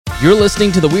You're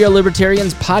listening to the We Are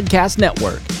Libertarians podcast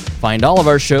network. Find all of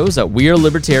our shows at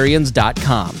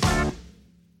wearelibertarians.com.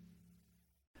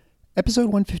 Episode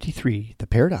 153, The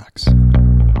Paradox.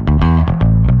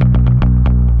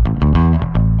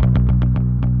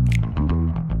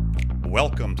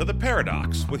 Welcome to The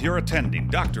Paradox with your attending,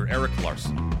 Dr. Eric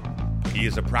Larson. He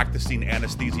is a practicing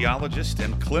anesthesiologist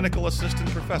and clinical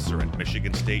assistant professor at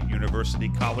Michigan State University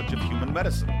College of Human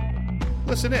Medicine.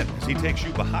 Listen in as he takes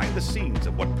you behind the scenes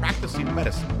of what practicing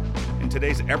medicine in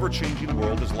today's ever-changing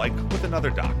world is like with another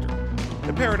doctor.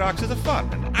 The Paradox is a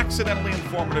fun and accidentally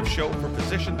informative show for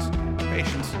physicians,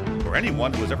 patients, or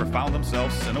anyone who has ever found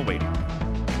themselves in a waiting room.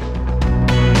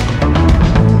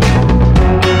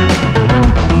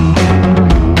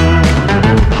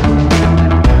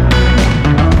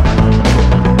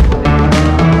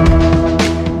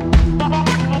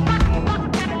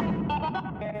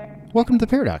 Welcome to The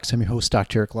Paradox. I'm your host,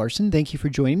 Dr. Eric Larson. Thank you for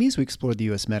joining me as we explore the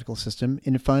U.S. medical system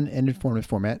in a fun and informative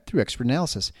format through expert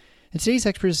analysis. And today's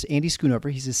expert is Andy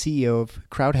Schoonover. He's the CEO of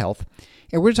Crowd Health.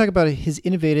 And we're going to talk about his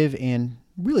innovative and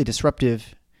really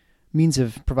disruptive means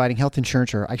of providing health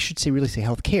insurance, or I should say really say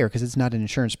health care, because it's not an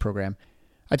insurance program.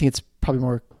 I think it's probably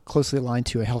more closely aligned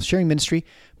to a health sharing ministry,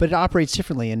 but it operates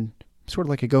differently and sort of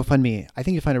like a GoFundMe. I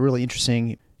think you'll find it really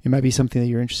interesting. It might be something that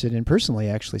you're interested in personally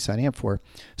actually signing up for.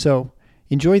 So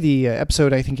enjoy the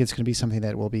episode. I think it's going to be something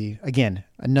that will be, again,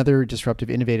 another disruptive,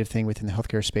 innovative thing within the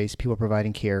healthcare space, people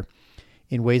providing care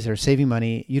in ways that are saving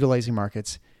money, utilizing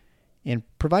markets, and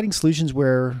providing solutions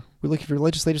where we're looking for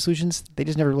legislative solutions. They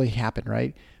just never really happen,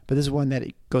 right? But this is one that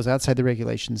goes outside the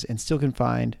regulations and still can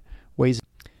find ways of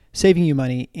saving you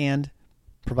money and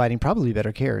providing probably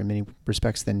better care in many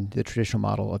respects than the traditional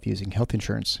model of using health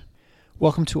insurance.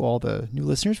 Welcome to all the new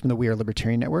listeners from the We Are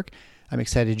Libertarian Network. I'm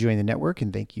excited to join the network,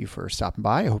 and thank you for stopping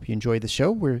by. I hope you enjoyed the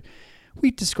show where we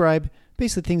describe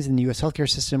basically things in the U.S. healthcare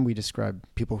system. We describe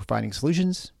people finding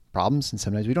solutions, problems, and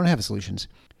sometimes we don't have solutions.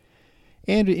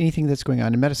 And anything that's going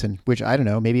on in medicine, which I don't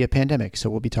know, maybe a pandemic. So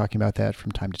we'll be talking about that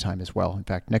from time to time as well. In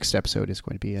fact, next episode is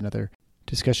going to be another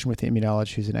discussion with an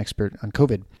immunologist who's an expert on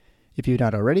COVID. If you've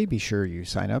not already, be sure you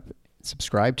sign up,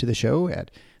 subscribe to the show at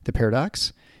The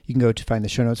Paradox. You can go to find the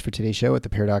show notes for today's show at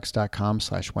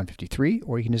theparadox.com/153,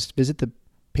 or you can just visit the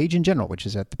page in general, which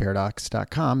is at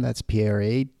theparadox.com. That's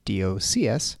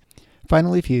Paradocs.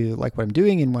 Finally, if you like what I'm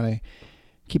doing and want to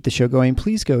keep the show going,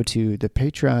 please go to the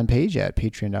Patreon page at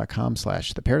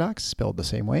patreon.com/theparadox, spelled the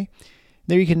same way.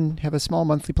 There you can have a small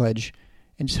monthly pledge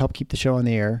and just help keep the show on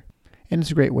the air. And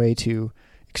it's a great way to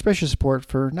express your support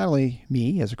for not only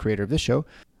me as a creator of this show,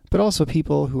 but also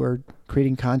people who are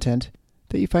creating content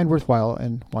that you find worthwhile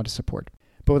and want to support.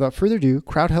 But without further ado,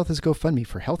 Crowd Health is GoFundMe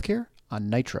for healthcare on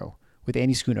Nitro with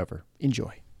Andy Schoonover.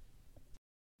 Enjoy.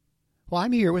 Well,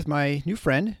 I'm here with my new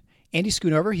friend, Andy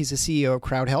Schoonover. He's the CEO of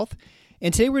Crowd Health.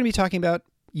 And today we're going to be talking about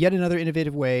yet another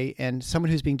innovative way and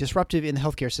someone who's being disruptive in the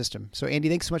healthcare system. So Andy,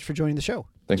 thanks so much for joining the show.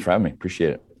 Thanks for having me. Appreciate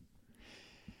it.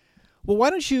 Well, why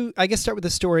don't you, I guess, start with the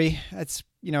story. That's,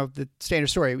 the standard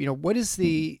story. What is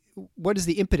the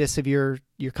impetus of your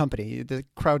company, the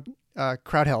Crowd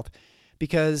Health?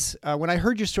 Because when I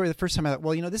heard your story the first time, I thought,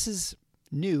 well, this is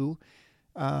new,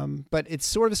 but it's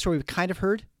sort of a story we've kind of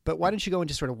heard. But why don't you go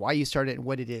into sort of why you started and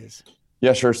what it is?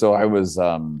 Yeah, sure. So I was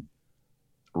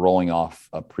rolling off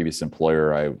a previous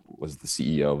employer. I was the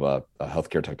CEO of a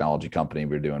healthcare technology company.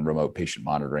 We were doing remote patient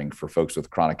monitoring for folks with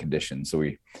chronic conditions. So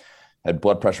we had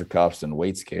blood pressure cuffs and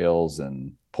weight scales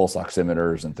and pulse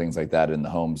oximeters and things like that in the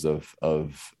homes of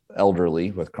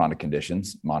elderly with chronic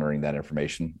conditions, monitoring that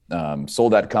information.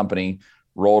 Sold that company,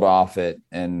 rolled off it.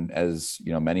 And as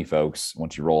many folks,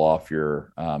 once you roll off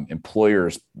your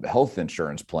employer's health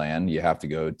insurance plan, you have to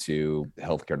go to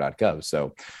healthcare.gov.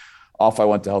 So off I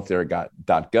went to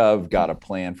healthcare.gov, got a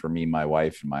plan for me, my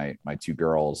wife, and my two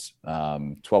girls,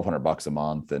 $1,200 a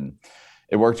month. And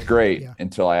it worked great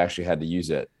until I actually had to use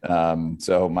it.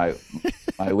 So my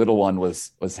little one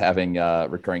was having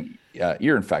recurring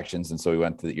ear infections. And so we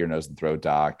went to the ear, nose, and throat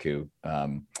doc who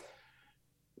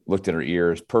looked at her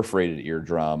ears, perforated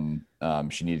eardrum.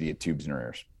 She needed to get tubes in her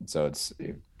ears. And so it's,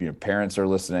 parents are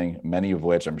listening, many of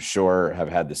which I'm sure have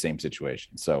had the same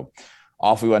situation. So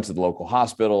off we went to the local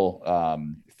hospital,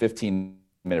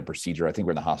 15-minute procedure. I think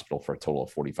we're in the hospital for a total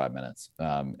of 45 minutes.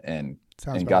 And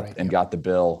got the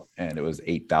bill, and it was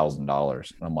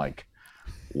 $8,000. I'm like,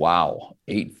 wow,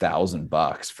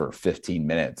 $8,000 for 15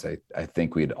 minutes. I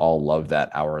think we'd all love that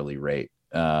hourly rate.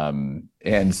 And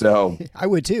so I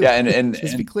would too. Yeah. And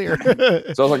just to be clear. So I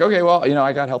was like, okay, well,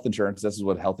 I got health insurance. This is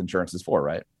what health insurance is for.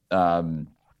 Right.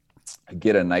 I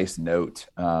get a nice note,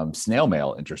 snail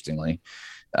mail, interestingly,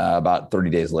 about 30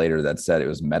 days later that said it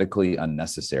was medically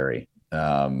unnecessary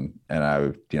And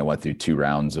I, went through 2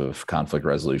 rounds of conflict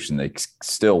resolution. They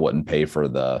still wouldn't pay for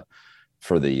the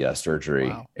surgery.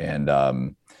 Wow.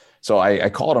 And so I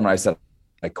called them and I said,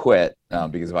 I quit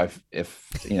because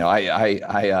if you're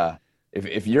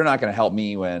not going to help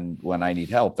me when I need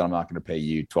help, then I'm not going to pay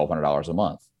you $1,200 a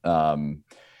month.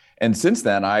 And since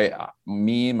then,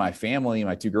 me and my family,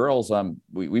 my 2 girls,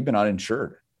 we've been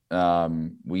uninsured.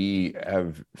 We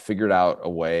have figured out a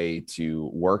way to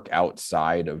work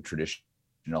outside of traditional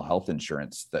health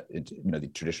insurance, the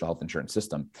traditional health insurance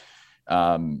system,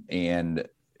 and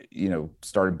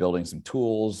started building some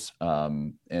tools.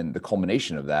 And the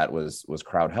culmination of that was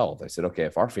Crowd Health. I said, okay,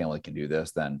 if our family can do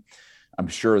this, then I'm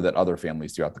sure that other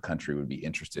families throughout the country would be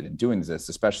interested in doing this,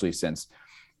 especially since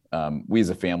we as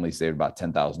a family saved about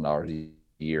 $10,000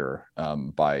 a year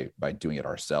by doing it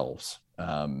ourselves.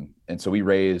 And so we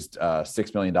raised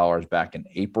 $6 million back in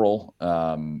April,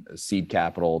 seed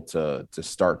capital to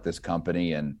start this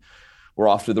company, and we're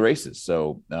off to the races.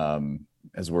 So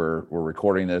as we're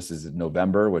recording this is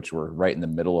November, which we're right in the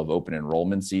middle of open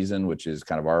enrollment season, which is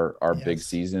kind of our Yes. big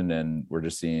season. And we're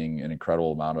just seeing an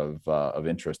incredible amount of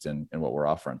interest in what we're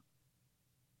offering.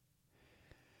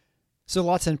 So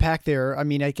lots to unpack there. I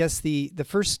mean, I guess the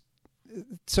first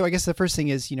thing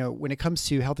is, when it comes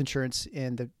to health insurance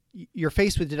and you're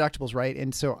faced with deductibles, right?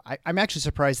 And so I'm actually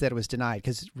surprised that it was denied,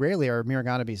 because rarely are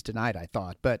miragonimies is denied, I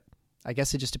thought. But I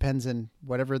guess it just depends on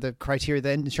whatever the criteria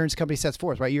the insurance company sets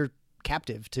forth, right? You're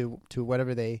captive to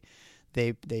whatever they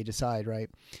decide, right?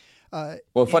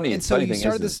 Well, funny thing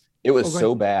is, it was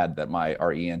so bad that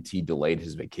our ENT delayed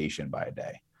his vacation by a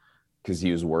day because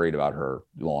he was worried about her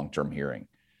long-term hearing.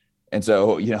 And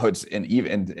so,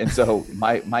 so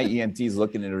my ENT's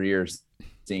looking in her ears,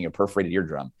 seeing a perforated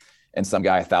eardrum, and some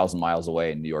guy 1,000 miles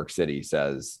away in New York City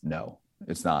says, no,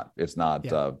 it's not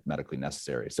medically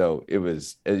necessary. So it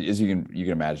was, as you can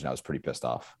imagine, I was pretty pissed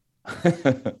off.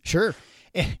 Sure.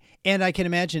 And I can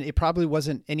imagine it probably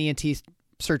wasn't an ENT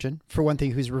surgeon, for one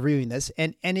thing, who's reviewing this.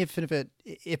 And if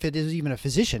it is even a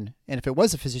physician, and if it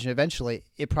was a physician eventually,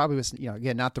 it probably was,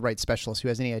 again, not the right specialist who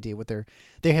has any idea what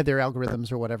they have their algorithms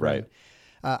or whatever. Right.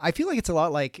 I feel like it's a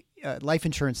lot like life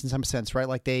insurance in some sense, right?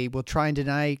 Like they will try and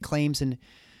deny claims, and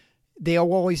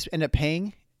they'll always end up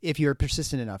paying if you're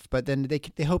persistent enough. But then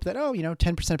they hope that,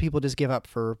 10% of people just give up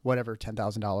for whatever,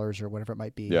 $10,000 or whatever it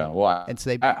might be. Yeah. Well, and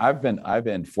so I've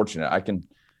been fortunate.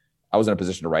 I was in a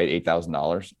position to write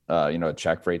 $8,000, a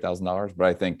check for $8,000. But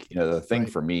I think, the thing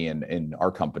for me in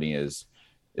our company is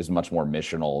much more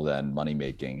missional than money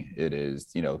making. It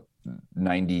is,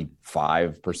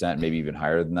 95%, maybe even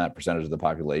higher than that percentage of the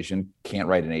population can't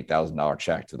write an $8,000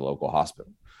 check to the local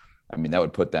hospital. I mean, that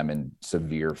would put them in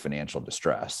severe financial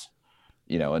distress,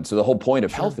 and so the whole point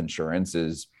of health insurance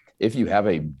is if you have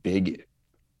a big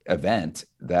event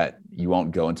that you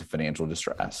won't go into financial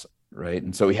distress. Right.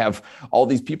 And so we have all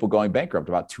these people going bankrupt.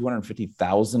 About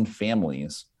 250,000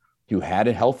 families who had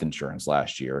a health insurance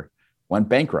last year went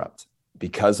bankrupt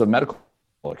because of medical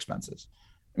expenses.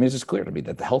 I mean, it's just clear to me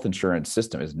that the health insurance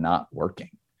system is not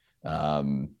working.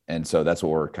 And so that's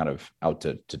what we're kind of out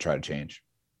to try to change.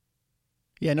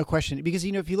 Yeah, no question. Because,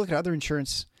 if you look at other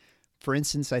insurance, for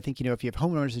instance, I think, if you have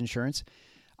homeowners insurance,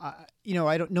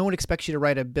 no one expects you to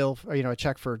write a bill or, a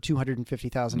check for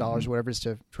 $250,000 or whatever it is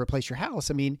to replace your house.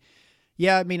 I mean,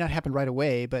 yeah, it may not happen right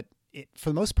away, but for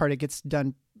the most part, it gets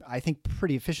done, I think,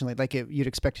 pretty efficiently, like you'd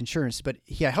expect insurance. But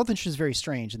yeah, health insurance is very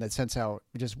strange in that sense, how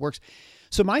it just works.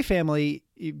 So my family,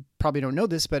 you probably don't know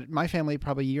this, but my family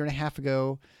probably a year and a half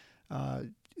ago,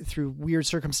 through weird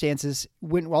circumstances,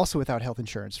 went also without health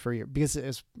insurance for a year because it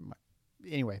was,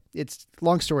 anyway, it's a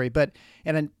long story, but,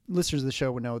 and then listeners of the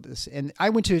show would know this. And I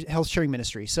went to health sharing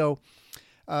ministry. So,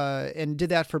 and did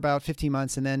that for about 15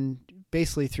 months. And then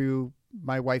basically through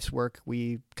my wife's work,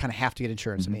 we kind of have to get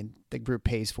insurance. I mean, the group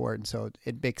pays for it. And so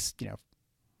it makes, it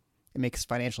makes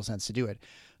financial sense to do it.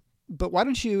 But why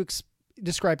don't you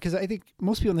describe, because I think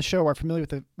most people on the show are familiar with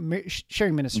the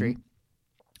sharing ministry,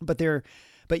 but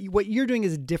what you're doing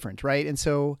is different, right? And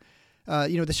so,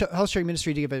 the health sharing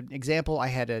ministry, to give an example, I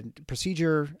had a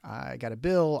procedure, I got a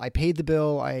bill, I paid the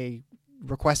bill, I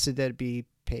requested that it be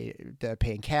pay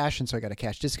in cash, and so I got a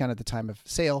cash discount at the time of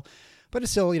sale, but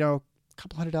it's still, a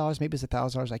couple $100, maybe it's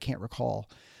 $1,000, I can't recall.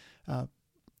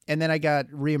 And then I got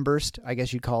reimbursed, I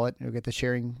guess you'd call it. You'll get the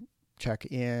sharing check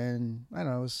in, I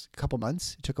don't know, it was a couple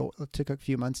months. It took a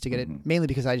few months to get it, mainly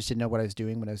because I just didn't know what I was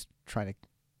doing when I was trying to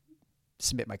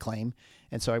submit my claim.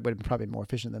 And so I would have been probably more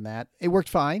efficient than that. It worked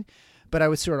fine, but I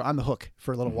was sort of on the hook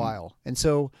for a little while. And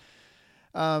so,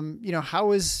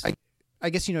 how is, I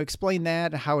guess, explain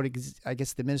that, how I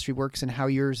guess the ministry works and how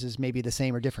yours is maybe the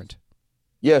same or different.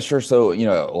 Yeah, sure. So,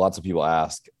 lots of people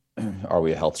ask, are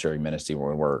we a health sharing ministry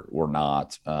when we're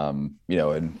not? And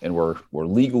we're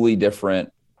legally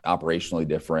different, operationally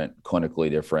different, clinically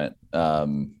different.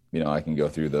 I can go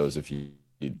through those if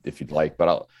you'd like,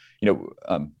 but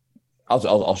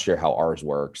I'll share how ours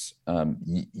works.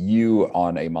 You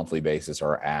on a monthly basis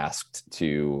are asked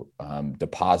to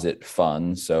deposit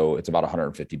funds. So it's about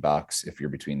 $150 if you're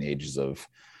between the ages of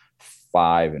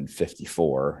 5 and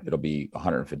 54. It'll be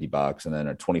 $150, and then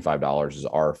a $25 is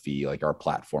our fee, like our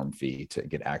platform fee to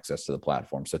get access to the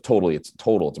platform. So it's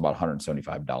about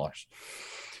 $175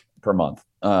 per month.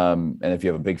 And if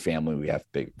you have a big family, we have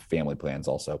big family plans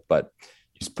also. But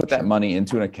you just put that money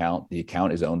into an account. The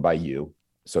account is owned by you,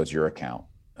 so it's your account,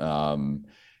 and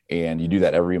you do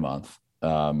that every month.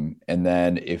 And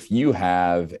then if you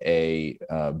have a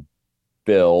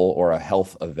bill or a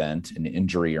health event, an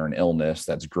injury or an illness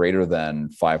that's greater than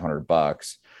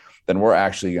 $500, then we're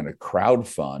actually going to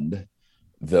crowdfund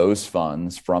those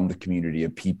funds from the community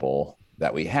of people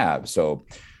that we have. So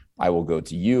I will go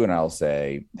to you and I'll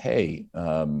say, hey,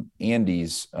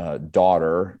 Andy's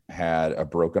daughter had a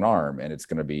broken arm, and it's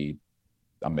going to be,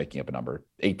 I'm making up a number,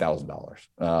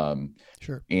 $8,000.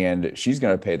 Sure. And she's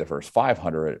going to pay the first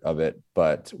 500 of it,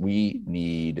 but we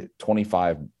need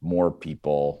 25 more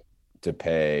people to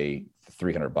pay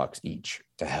 $300 each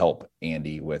to help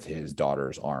Andy with his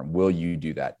daughter's arm. Will you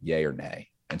do that? Yay or nay?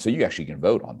 And so you actually can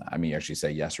vote on that. I mean, you actually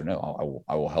say yes or no.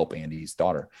 I will help Andy's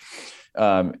daughter.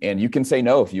 And you can say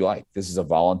no if you like. This is a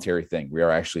voluntary thing.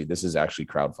 This is actually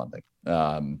crowdfunding.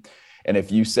 And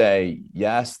if you say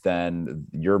yes, then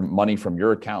your money from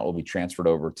your account will be transferred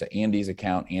over to Andy's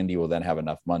account. Andy will then have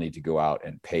enough money to go out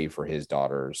and pay for his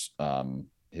daughter's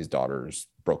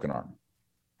broken arm.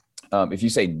 If you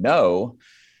say no,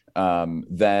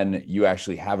 then you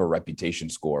actually have a reputation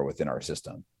score within our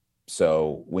system.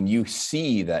 So when you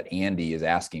see that Andy is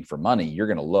asking for money, you're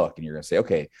going to look and you're going to say,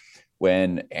 okay,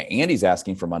 when Andy's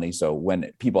asking for money, so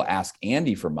when people ask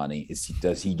Andy for money,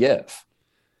 does he give?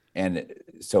 And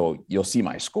so you'll see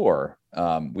my score.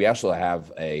 We actually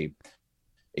have a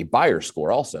buyer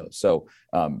score also. So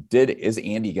is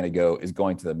Andy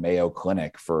going to the Mayo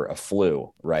Clinic for a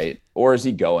flu, right? Or is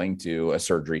he going to a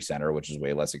surgery center, which is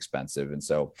way less expensive? And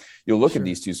so you'll look at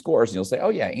these two scores and you'll say, oh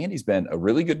yeah, Andy's been a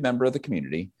really good member of the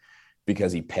community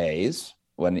because he pays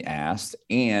when he asked,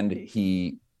 and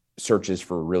he searches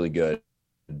for a really good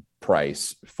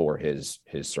price for his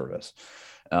service.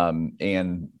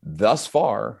 And thus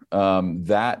far,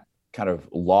 that kind of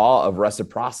law of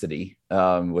reciprocity,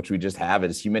 which we just have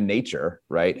as human nature,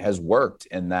 right, has worked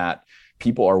in that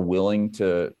people are willing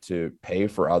to pay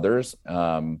for others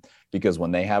because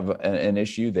when they have an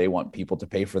issue, they want people to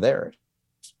pay for theirs.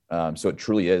 So it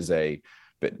truly is a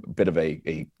bit of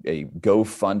a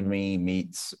GoFundMe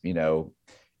meets, eBay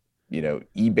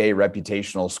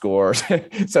reputational scores.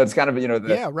 So it's kind of,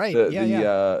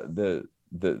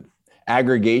 the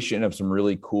aggregation of some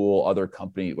really cool other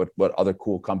company, what other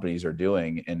cool companies are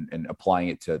doing and applying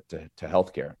it to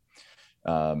healthcare.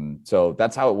 So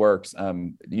that's how it works.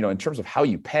 In terms of how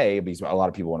you pay, because a lot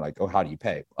of people want how do you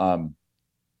pay?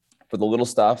 For the little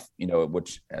stuff,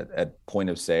 which at point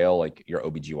of sale, like your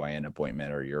OBGYN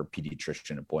appointment or your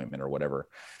pediatrician appointment or whatever,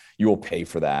 you will pay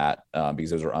for that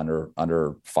because those are under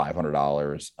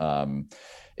 $500.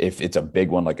 If it's a big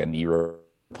one, like a knee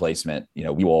replacement,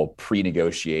 we will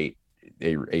pre-negotiate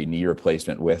a knee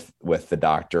replacement with the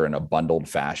doctor in a bundled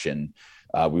fashion.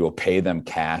 We will pay them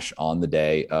cash on the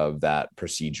day of that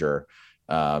procedure.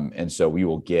 And so we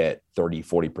will get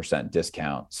 30-40%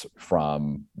 discounts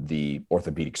from the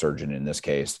orthopedic surgeon in this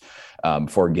case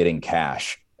for getting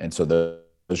cash. And so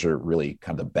those are really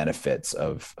kind of the benefits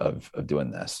of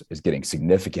doing this, is getting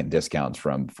significant discounts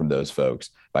from those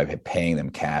folks by paying them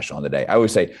cash on the day. I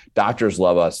always say doctors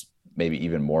love us maybe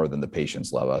even more than the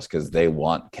patients love us because they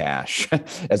want cash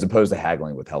as opposed to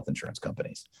haggling with health insurance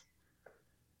companies.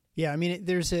 Yeah. I mean,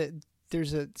 there's a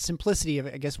simplicity of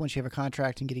it, I guess, once you have a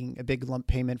contract and getting a big lump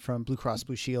payment from Blue Cross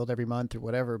Blue Shield every month or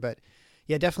whatever. But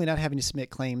yeah, definitely not having to submit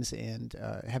claims and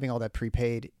having all that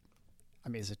prepaid, I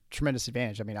mean, is a tremendous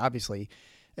advantage. I mean, obviously,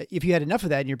 if you had enough of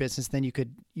that in your business, then you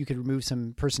could remove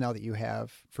some personnel that you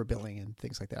have for billing and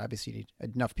things like that. Obviously, you need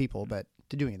enough people, but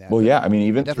to doing that. Well, yeah, I mean,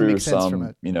 even through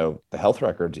some, the health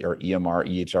records or EMR,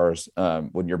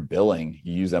 EHRs, when you're billing,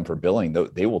 you use them for billing,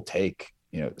 they will take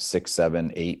 6,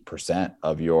 7, 8%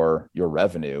 of your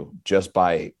revenue just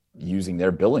by using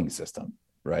their billing system,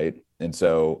 right? And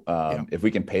so if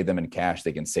we can pay them in cash,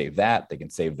 they can save that. They can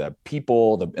save the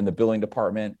people in the billing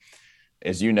department.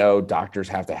 As you know, doctors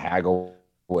have to haggle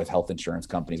with health insurance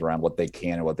companies around what they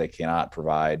can and what they cannot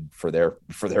provide for their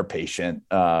patient.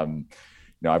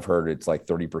 I've heard it's like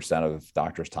 30% of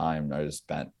doctors' time is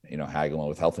spent, haggling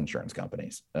with health insurance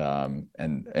companies. And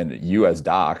you as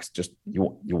docs, just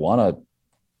you want to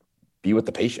be with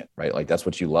the patient, right? Like that's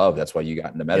what you love. That's why you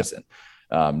got into medicine.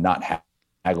 Not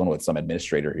haggling with some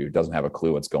administrator who doesn't have a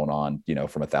clue what's going on,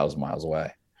 from 1,000 miles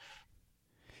away.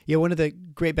 Yeah, one of the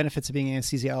great benefits of being an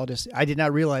anesthesiologist, I did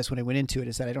not realize when I went into it,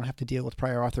 is that I don't have to deal with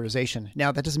prior authorization.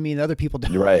 Now, that doesn't mean other people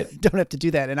don't, You're right. don't have to do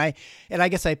that. And I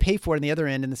guess I pay for it on the other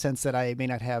end, in the sense that I may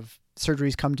not have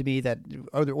surgeries come to me that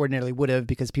ordinarily would have,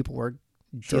 because people were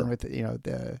dealing with,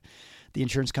 the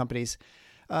insurance companies.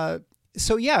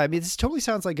 So yeah, I mean, this totally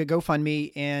sounds like a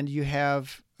GoFundMe, and you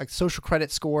have a social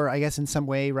credit score, I guess, in some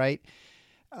way, right?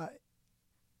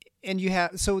 And you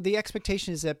have, so the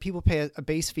expectation is that people pay a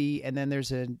base fee, and then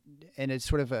it's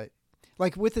sort of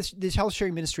like with this health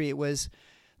sharing ministry, it was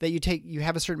that you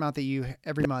have a certain amount that you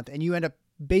every month, and you end up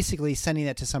basically sending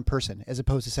that to some person, as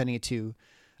opposed to sending it to,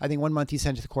 I think one month you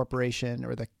send it to the corporation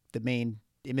or the main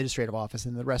administrative office,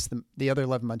 and the rest of the other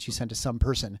 11 months you send to some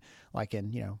person, like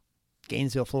in,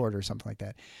 Gainesville, Florida, or something like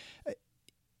that.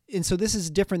 And so this is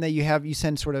different, that you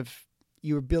send sort of,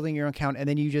 you're building your own account, and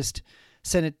then you just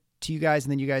send it to you guys,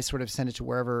 and then you guys sort of send it to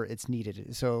wherever it's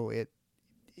needed. So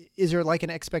is there like an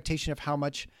expectation of how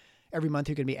much every month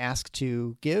you're going to be asked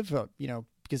to give?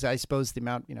 Because I suppose the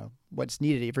amount, what's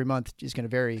needed every month is going to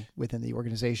vary within the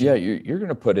organization. Yeah, you're going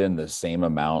to put in the same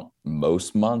amount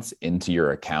most months into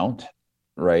your account,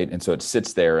 right? And so it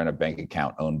sits there in a bank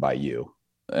account owned by you.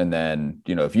 And then,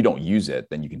 if you don't use it,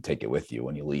 then you can take it with you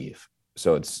when you leave.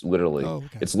 So it's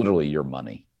literally your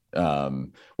money.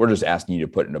 We're just asking you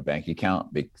to put it in a bank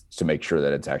account to make sure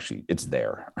that it's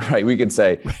there, right? We could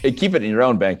say, hey, keep it in your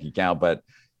own bank account, but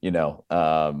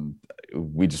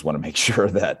we just want to make sure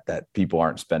that people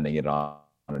aren't spending it on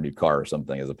a new car or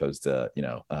something, as opposed to,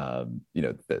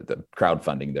 the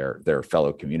crowdfunding their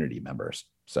fellow community members.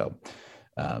 So,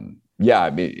 I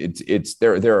mean,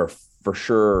 there are for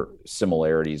sure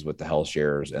similarities with the health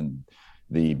shares, and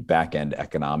the back end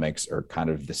economics are kind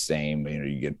of the same.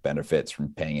 You get benefits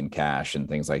from paying in cash and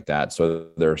things like that. So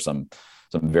there are some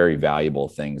very valuable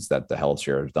things that the health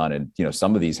share has done. And,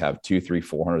 some of these have 200,000, 300,000,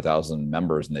 400,000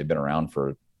 members, and they've been around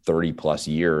for 30 plus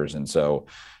years. And so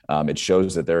it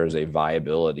shows that there is a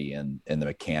viability in the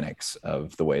mechanics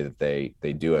of the way that they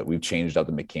do it. We've changed up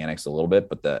the mechanics a little bit,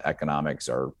 but the economics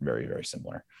are very, very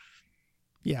similar.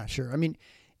 Yeah, sure. I mean,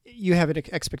 you have an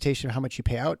expectation of how much you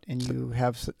pay out, and you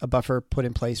have a buffer put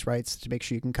in place, right, to make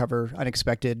sure you can cover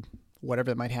unexpected,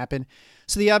 whatever that might happen.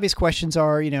 So the obvious questions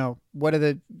are, what are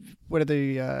the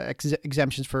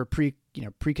exemptions for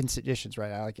preconditions,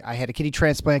 right? I had a kidney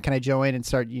transplant. Can I join and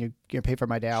start, pay for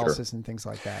my dialysis and things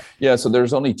like that? Yeah. So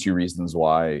there's only two reasons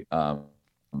why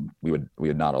we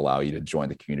would not allow you to join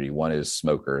the community. One is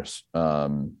smokers.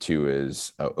 Two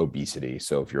is obesity.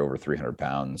 So if you're over 300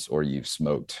 pounds or you've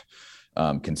smoked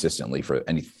consistently for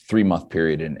any 3-month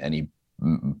period in any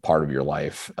part of your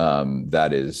life,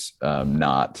 that is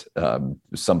not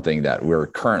something that we're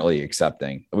currently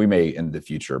accepting. We may in the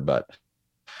future, but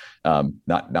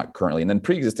not currently. And then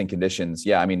pre-existing conditions.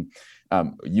 Yeah, I mean,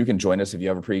 you can join us if you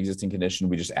have a pre-existing condition.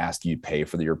 We just ask you to pay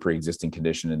for your pre-existing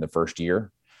condition in the first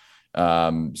year.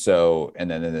 And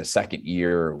then in the second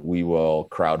year, we will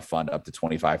crowdfund up to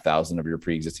 25,000 of your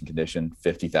pre-existing condition,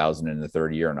 50,000 in the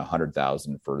third year, and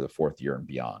 100,000 for the fourth year and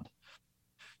beyond.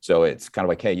 So it's kind of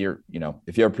like, hey,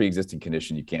 if you have a pre-existing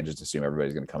condition, you can't just assume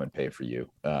everybody's going to come and pay for you.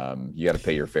 You got to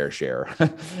pay your fair share.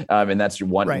 And that's your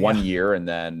one year. And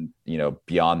then,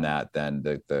 beyond that, then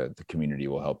the community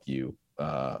will help you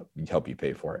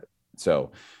pay for it.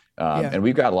 So, and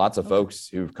we've got lots of folks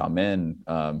who've come in,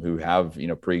 who have,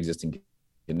 pre-existing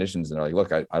conditions, and they're like,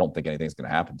 look, I don't think anything's going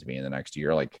to happen to me in the next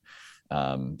year. Like,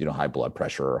 high blood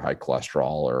pressure or high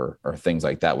cholesterol or things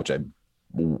like that, which a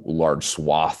large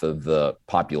swath of the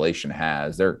population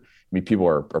has. People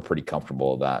are pretty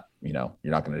comfortable that, you're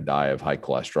not going to die of high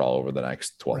cholesterol over the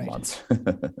next 12 months.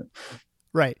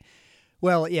 Right.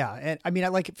 Well, yeah. And I mean,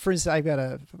 for instance, I've got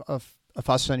a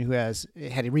foster son who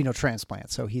had a renal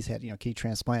transplant. So he's had, kidney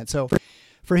transplant. So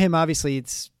for him, obviously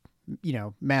it's,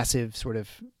 massive sort of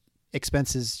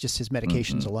expenses, just his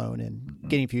medications alone and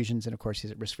getting infusions. And of course he's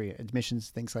at risk for admissions,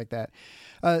 things like that.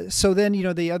 So then,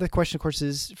 the other question of course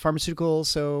is pharmaceuticals.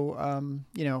 So,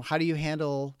 how do you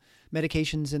handle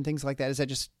medications and things like that? Is that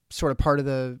just sort of part of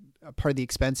the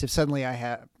expense? If suddenly I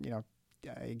have,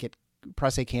 I get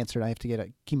prostate cancer and I have to get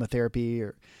a chemotherapy,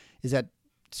 or is that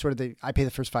sort of I pay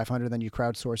the first 500, then you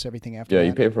crowdsource everything after that? Yeah,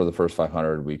 you pay for the first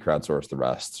 500, we crowdsource the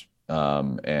rest.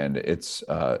 And it's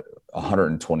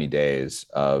 120 days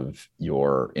of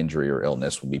your injury or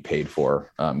illness will be paid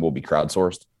for, will be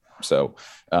crowdsourced. So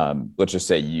let's just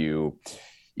say you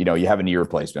you have a knee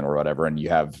replacement or whatever, and you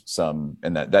have some,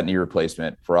 and that knee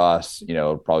replacement for us,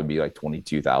 it'll probably be like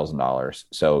 $22,000.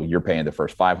 So you're paying the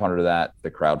first 500 of that.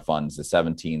 The crowd funds the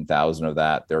 17,000 of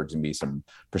that. There's going to be some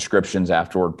prescriptions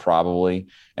afterward, probably.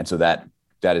 And so that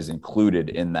is included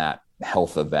in that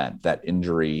health event, that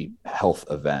injury health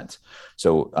event.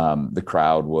 So the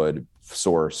crowd would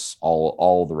source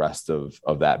all the rest of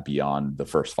that beyond the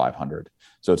first 500.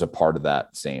 So it's a part of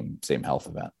that same health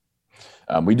event.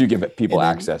 We do give people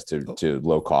access to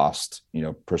low cost,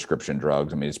 prescription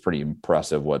drugs. I mean, it's pretty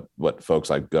impressive what folks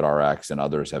like GoodRx and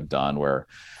others have done, where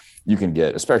you can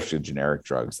get, especially generic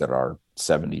drugs that are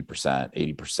 70%,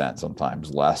 80%,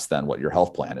 sometimes less than what your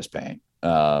health plan is paying.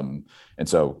 And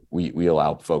so we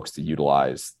allow folks to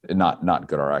utilize not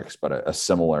GoodRx, but a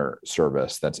similar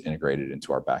service that's integrated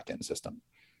into our backend system.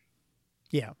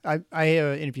 Yeah. I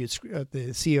interviewed the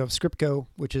CEO of ScriptGo,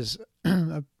 which is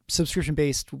a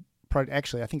subscription-based product.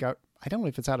 Actually, I don't know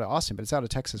if it's out of Austin, but it's out of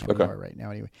Texas where we are right now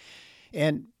anyway.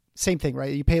 And same thing,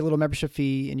 right? You pay a little membership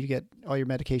fee and you get all your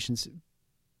medications.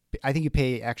 I think you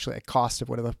pay actually a cost of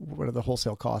what the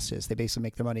wholesale cost is. They basically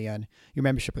make the money on your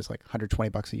membership is like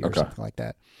 $120 a year or something like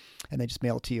that. And they just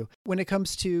mail it to you. When it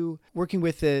comes to working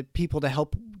with the people to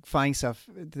help find stuff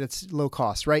that's low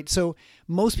cost, right? So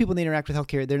most people that interact with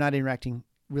healthcare, they're not interacting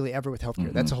really ever with healthcare.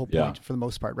 Mm-hmm. That's the whole point for the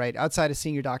most part, right? Outside of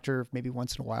seeing your doctor maybe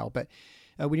once in a while. But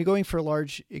when you're going for a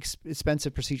large,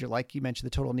 expensive procedure, like you mentioned,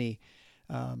 the total knee,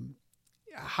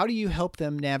 how do you help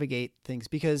them navigate things?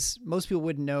 Because most people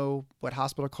wouldn't know what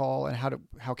hospital to call and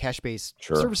how cash-based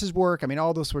services work. I mean,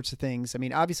 all those sorts of things. I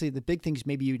mean, obviously the big things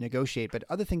maybe you negotiate, but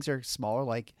other things are smaller,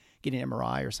 like getting an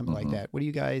MRI or something like that. What do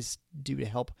you guys do to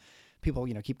help people,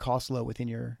 keep costs low within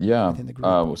within the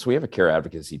group? So we have a care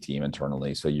advocacy team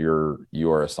internally. So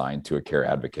you are assigned to a care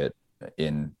advocate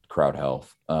in Crowd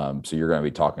Health. So you're going to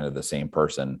be talking to the same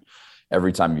person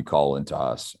every time you call into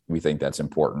us. We think that's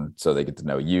important. So they get to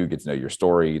know you, get to know your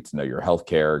story, get to know your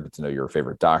healthcare, get to know your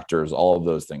favorite doctors. All of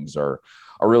those things are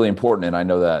really important. And I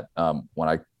know that when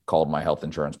I called my health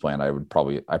insurance plan, I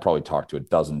probably talked to a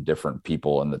dozen different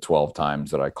people in the 12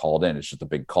 times that I called in. It's just a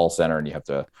big call center, and you have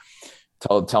to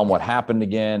tell them what happened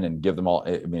again and give them all.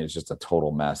 I mean, it's just a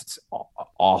total mess. It's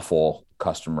awful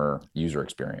customer user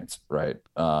experience, right?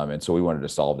 And so we wanted to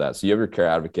solve that. So you have your care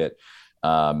advocate.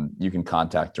 You can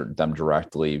contact them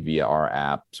directly via our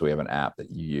app. So we have an app that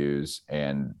you use.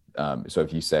 And so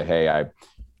if you say, hey,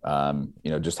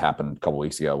 just happened a couple of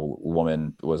weeks ago, a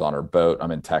woman was on her boat.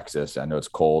 I'm in Texas. I know it's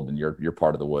cold and you're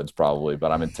part of the woods probably,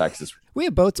 but I'm in Texas. We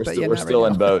have boats, we're still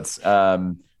in boats.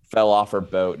 Fell off her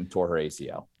boat and tore her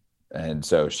ACL. And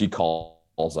so she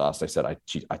calls us. I said, I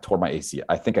tore my ACL.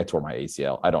 I think I tore my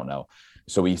ACL. I don't know.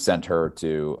 So we sent her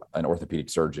to an orthopedic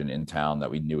surgeon in town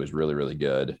that we knew was really, really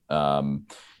good.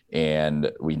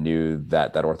 And we knew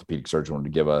that orthopedic surgeon wanted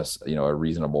to give us, a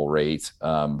reasonable rate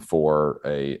for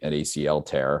an ACL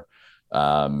tear.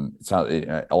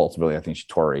 Ultimately, I think she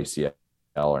tore her ACL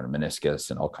or a meniscus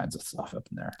and all kinds of stuff up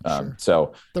in there.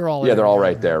 So they're all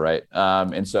right there. Right.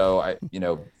 And so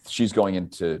she's going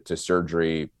into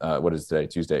surgery. What is today?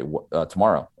 Tuesday,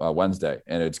 tomorrow, Wednesday.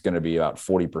 And it's going to be about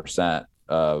 40%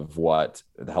 of what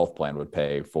the health plan would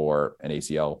pay for an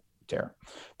ACL tear,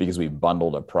 because we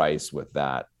bundled a price with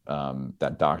that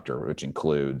doctor, which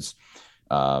includes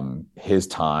his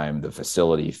time, the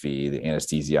facility fee, the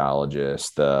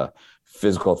anesthesiologist, the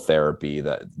physical therapy.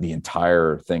 That the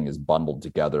entire thing is bundled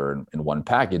together in one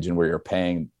package, and where you're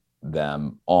paying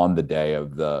them on the day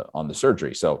of the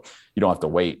surgery. So you don't have to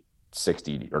wait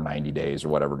 60 or 90 days or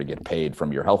whatever to get paid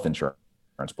from your health insurance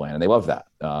plan. And they love that.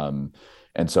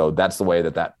 And so that's the way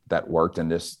that worked in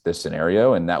this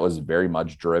scenario. And that was very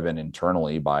much driven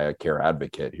internally by a care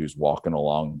advocate who's walking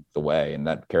along the way. And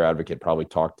that care advocate probably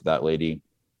talked to that lady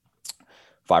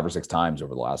 5 or 6 times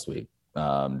over the last week.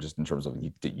 Just in terms of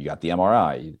you got the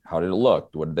MRI. How did it look?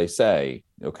 What did they say?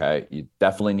 Okay. You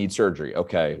definitely need surgery.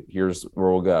 Okay. Here's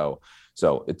where we'll go.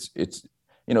 So it's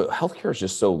healthcare is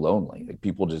just so lonely. Like,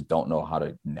 people just don't know how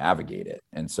to navigate it.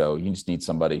 And so you just need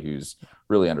somebody who's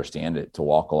really understand it to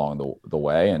walk along the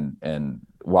way. And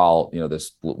while,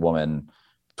 this woman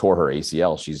tore her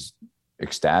ACL, she's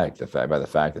ecstatic by the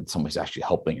fact that somebody's actually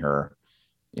helping her,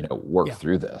 work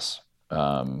through this.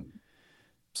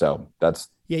 So that's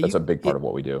a big part of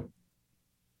what we do.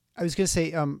 I was going to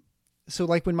say, so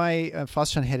like when my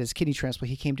foster son had his kidney transplant,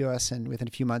 he came to us, and within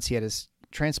a few months he had his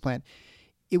transplant.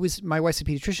 It was, my wife's a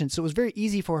pediatrician, so it was very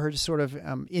easy for her to sort of,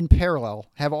 in parallel,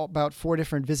 have about 4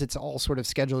 different visits all sort of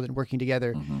scheduled and working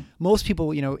together. Mm-hmm. Most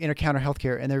people, encounter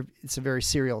healthcare, and it's a very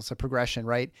serial, it's a progression,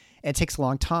 right? And it takes a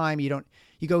long time. You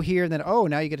go here, and then,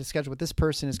 now you get to schedule with this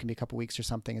person. It's going to be a couple weeks or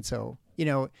something. And so,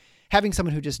 having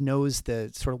someone who just knows the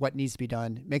sort of what needs to be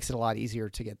done makes it a lot easier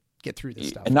to get through this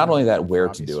stuff. And not only that, where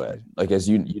to do it. Like, as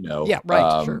you know, yeah,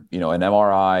 right, sure. You know, an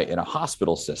MRI in a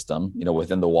hospital system, you know,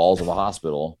 within the walls of a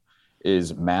hospital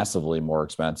is massively more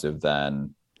expensive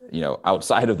than, you know,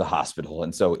 outside of the hospital.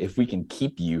 And so if we can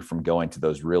keep you from going to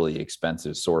those really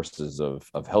expensive sources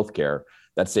of healthcare,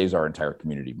 that saves our entire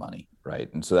community money,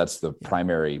 right? And so that's the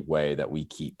primary way that we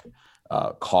keep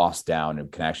costs down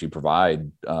and can actually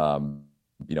provide,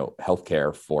 you know,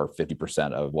 healthcare for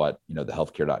 50% of what, you know, the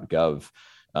healthcare.gov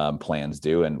plans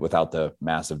do, and without the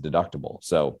massive deductible.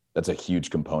 So that's a huge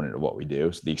component of what we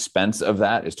do. So the expense of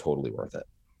that is totally worth it.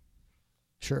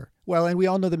 Sure. Well, and we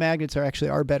all know the magnets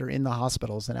are better in the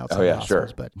hospitals than outside the hospitals,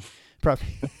 sure. But probably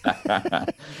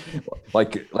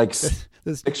like 6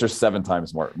 or 7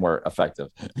 times more effective.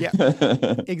 Yeah,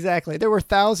 exactly. There were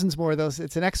thousands more of those.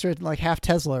 It's an extra, like half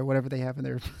Tesla or whatever they have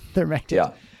in their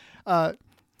magnet. Yeah.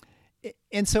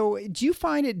 And so do you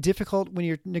find it difficult when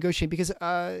you're negotiating? Because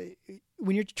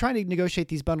when you're trying to negotiate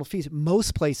these bundle fees,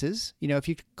 most places, you know, if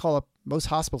you call up most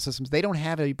hospital systems, they don't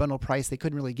have a bundle price. They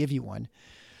couldn't really give you one.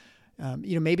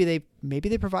 You know, maybe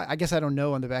they provide, I guess I don't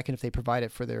know on the back end if they provide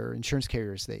it for their insurance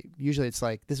carriers. Usually it's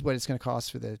like, this is what it's going to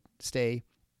cost for the stay,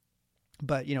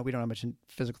 but you know, we don't know how much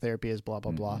physical therapy is, blah,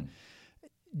 blah, blah.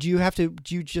 Do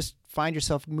you just find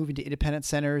yourself moving to independent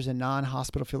centers and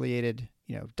non-hospital affiliated,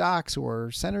 you know, docs or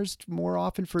centers more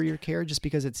often for your care, just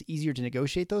because it's easier to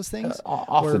negotiate those things?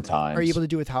 Oftentimes. Or are you able to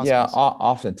do it with hospitals? Yeah,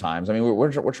 oftentimes. I mean,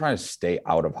 we're trying to stay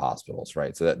out of hospitals,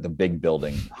 right? So that the big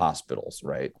building hospitals,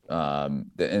 right?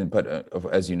 But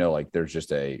as you know, like there's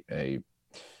just a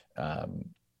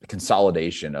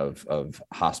consolidation of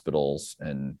hospipals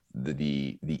and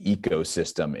the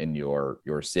ecosystem in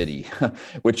your city,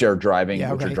 which are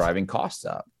driving costs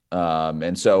up.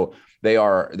 And so they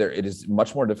are there. It is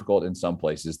much more difficult in some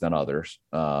places than others.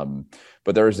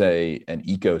 But there's an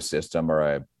ecosystem or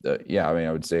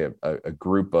I would say a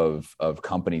group of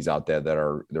companies out there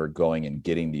they're going and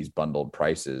getting these bundled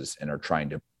prices and are trying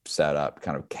to set up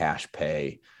kind of cash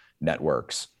pay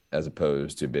networks as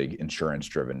opposed to big insurance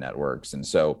driven networks. And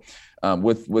so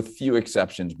with few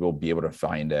exceptions, we'll be able to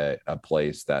find a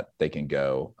place that they can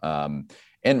go.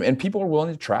 And people are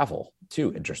willing to travel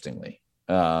too, interestingly.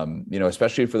 You know,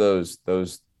 especially for those,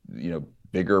 you know,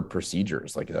 bigger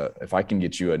procedures, like if I can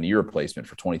get you a knee replacement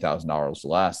for $20,000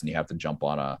 less and you have to jump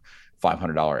on a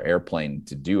 $500 airplane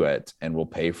to do it, and we'll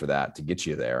pay for that to get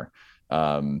you there.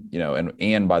 You know,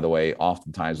 and by the way,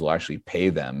 oftentimes we'll actually pay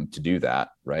them to do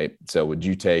that. Right. So would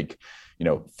you take, you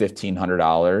know,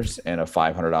 $1,500 and a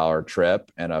 $500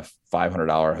 trip and a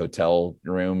 $500 hotel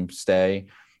room stay?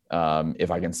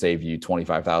 If I can save you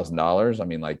 $25,000, I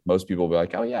mean, like most people will be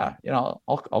like, oh yeah, you know,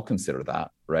 I'll consider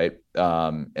that. Right.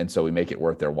 And so we make it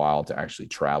worth their while to actually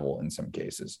travel in some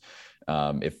cases.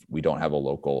 If we don't have a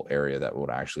local area that would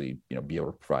actually, you know, be able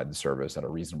to provide the service at a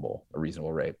reasonable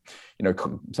rate. You know,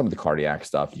 some of the cardiac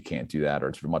stuff, you can't do that, or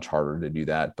it's much harder to do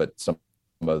that. But some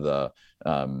of the,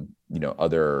 you know,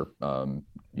 other,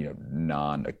 you know,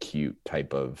 non-acute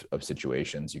type of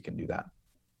situations, you can do that.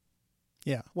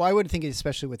 Yeah. Well, I would think,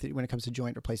 especially when it comes to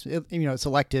joint replacement, you know, it's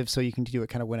elective, so you can do it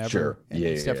kind of whenever. Sure. And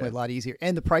it's definitely a lot easier.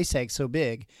 And the price tag's so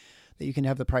big that you can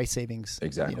have the price savings.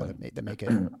 Exactly. You know, that make it.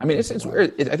 I mean, it's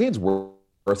weird. I think it's worth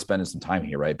spending some time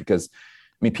here, right? Because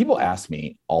I mean, people ask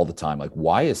me all the time, like,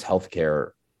 why is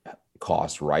healthcare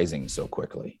costs rising so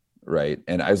quickly? Right.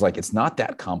 And I was like, it's not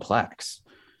that complex.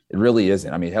 It really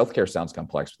isn't. I mean, healthcare sounds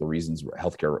complex, but the reasons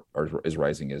healthcare is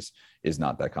rising is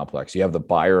not that complex. You have the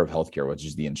buyer of healthcare, which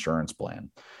is the insurance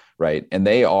plan, right? And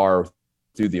they are,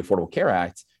 through the Affordable Care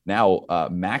Act, now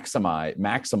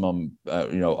maximum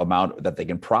you know, amount that they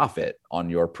can profit on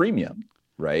your premium,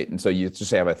 right? And so you just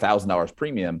say I have $1,000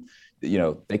 premium, you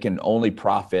know, they can only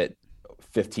profit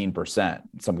 15%,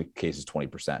 in some cases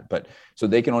 20%, but so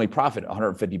they can only profit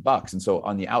 $150. And so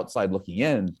on the outside looking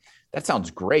in, that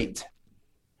sounds great.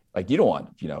 Like, you don't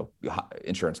want, you know,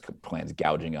 insurance plans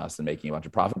gouging us and making a bunch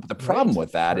of profit. But the problem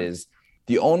with that is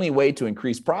the only way to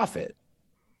increase profit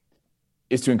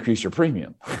is to increase your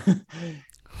premium.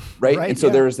 Right. And so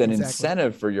there's an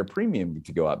incentive for your premium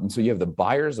to go up. And so you have the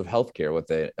buyers of healthcare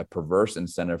with a perverse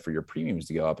incentive for your premiums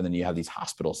to go up. And then you have these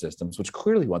hospital systems, which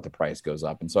clearly want the price goes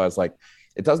up. And so I was like,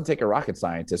 it doesn't take a rocket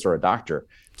scientist or a doctor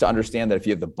to understand that if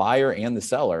you have the buyer and the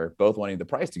seller both wanting the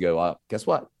price to go up, guess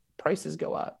what? Prices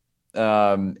go up.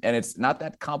 And it's not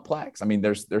that complex. I mean,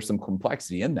 there's some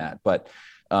complexity in that, but,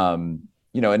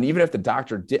 you know, and even if the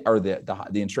doctor did, or the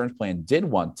insurance plan did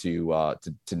want to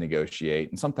negotiate,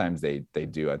 and sometimes they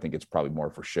do, I think it's probably more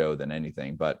for show than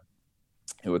anything, but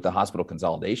with the hospital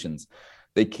consolidations,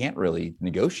 they can't really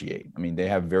negotiate. I mean, they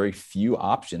have very few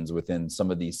options within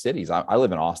some of these cities. I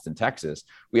live in Austin, Texas.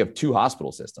 We have 2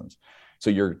 hospital systems. So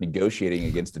you're negotiating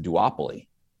against a duopoly,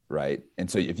 right? And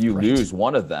so if you lose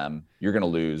one of them, you're going to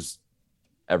lose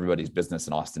everybody's business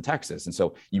in Austin, Texas. And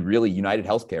so United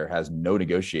Healthcare has no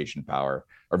negotiation power,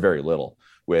 or very little,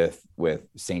 with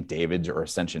St. David's or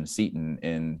Ascension Seton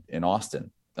in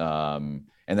Austin.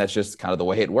 And that's just kind of the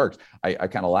way it works. I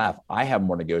kind of laugh. I have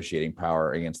more negotiating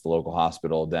power against the local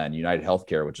hospital than United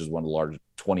Healthcare, which is one of the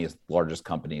 20th largest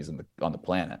companies on the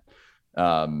planet.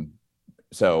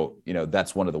 So,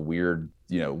 that's one of the weird,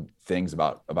 things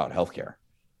about healthcare.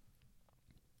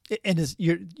 And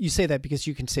you say that because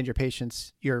you can send your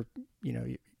patients, you're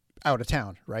out of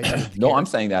town, right? No, I'm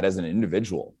saying that as an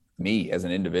individual, me as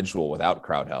an individual without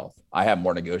Crowd Health, I have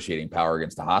more negotiating power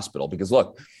against the hospital because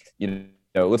look,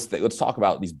 let's talk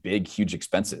about these big, huge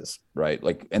expenses, right?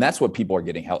 Like, and that's what people are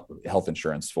getting health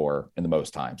insurance for in the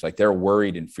most times. Like they're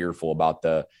worried and fearful about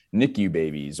the NICU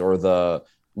babies or the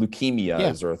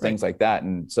leukemias or things like that.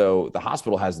 And so the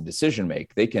hospital has a decision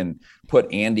make. They can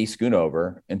put Andy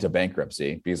Schoonover into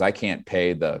bankruptcy because I can't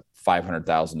pay the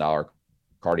 $500,000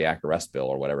 cardiac arrest bill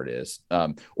or whatever it is.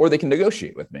 Or they can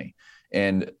negotiate with me.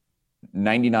 And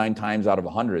 99 times out of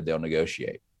 100, they'll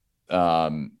negotiate.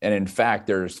 And in fact,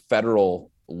 there's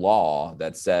federal law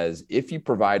that says if you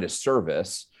provide a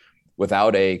service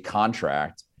without a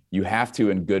contract, you have to,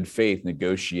 in good faith,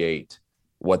 negotiate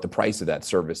what the price of that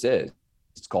service is.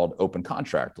 It's called open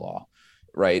contract law,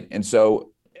 right? And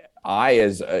so I,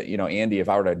 as Andy, if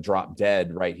I were to drop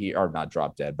dead right here, or not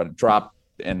drop dead, but drop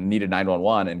and needed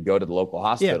 911 and go to the local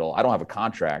hospital, I don't have a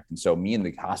contract. And so me and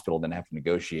the hospital then have to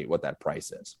negotiate what that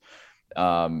price is.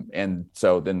 And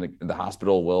so then the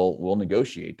hospital will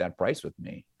negotiate that price with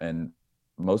me. And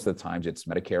most of the times it's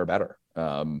Medicare better.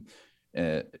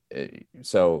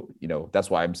 So, that's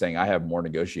why I'm saying I have more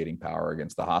negotiating power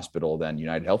against the hospital than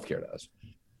United Healthcare does.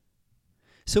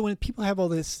 So when people have all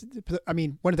this, I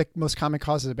mean, one of the most common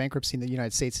causes of bankruptcy in the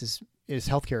United States is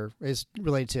healthcare, is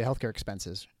related to healthcare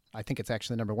expenses. I think it's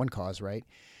actually the number one cause, right?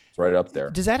 It's right up there.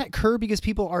 Does that occur because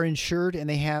people are insured and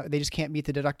they just can't meet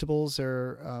the deductibles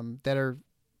or that are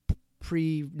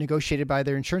pre-negotiated by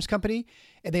their insurance company,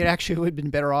 and they actually would have been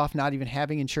better off not even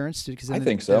having insurance because I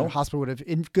think so. The hospital would have,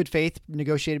 in good faith,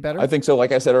 negotiated better? I think so.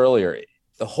 Like I said earlier,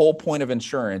 the whole point of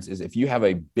insurance is if you have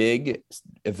a big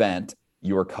event,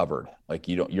 you are covered. Like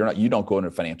you don't go into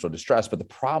financial distress. But the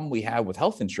problem we have with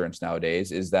health insurance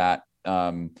nowadays is that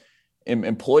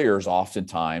employers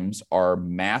oftentimes are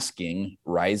masking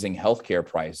rising healthcare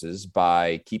prices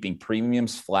by keeping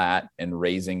premiums flat and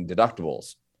raising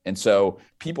deductibles. And so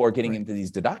people are getting into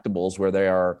these deductibles where they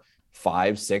are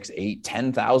 $5,000, $6,000,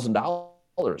 $8,000,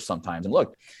 $10,000 sometimes. And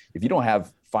look, if you don't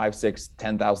have $5,000,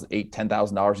 $6,000, $10,000, $8,000,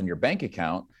 $10,000 in your bank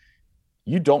account,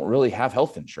 you don't really have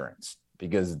health insurance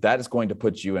because that is going to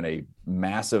put you in a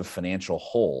massive financial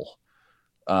hole.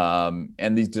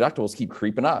 And these deductibles keep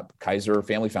creeping up. Kaiser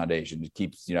Family Foundation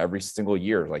keeps, every single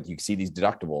year, like you see these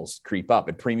deductibles creep up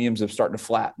and premiums have started to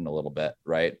flatten a little bit,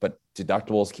 right? But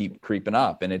deductibles keep creeping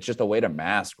up and it's just a way to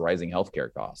mask rising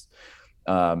healthcare costs.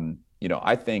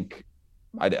 I think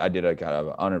I did a kind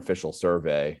of unofficial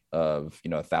survey of,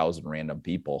 1,000 random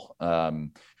people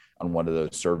on one of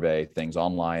those survey things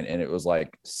online. And it was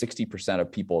like 60%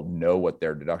 of people know what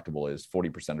their deductible is.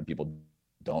 40% of people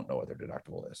don't know what their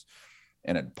deductible is.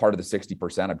 And part of the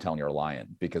 60%, I'm telling you, are lying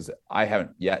because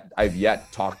I've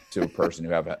yet talked to a person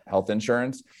who have health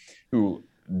insurance who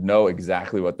know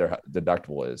exactly what their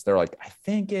deductible is. They're like, I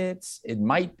think it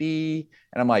might be.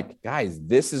 And I'm like, guys,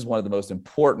 this is one of the most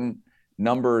important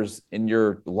numbers in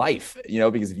your life,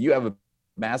 because if you have a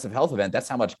massive health event, that's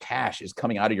how much cash is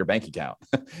coming out of your bank account.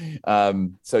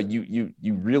 So you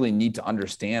really need to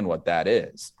understand what that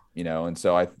is, and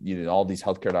so all these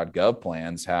healthcare.gov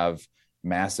plans have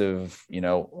massive,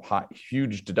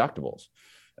 huge deductibles.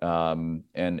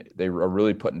 And they are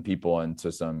really putting people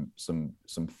into some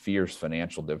fierce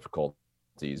financial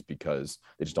difficulties because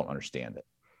they just don't understand it.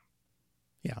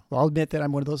 Yeah. Well, I'll admit that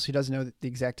I'm one of those who doesn't know the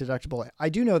exact deductible. I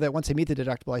do know that once I meet the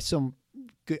deductible, I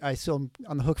still am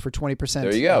on the hook for 20%.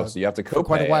 There you go. So you have to co-pay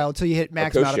quite a while until you hit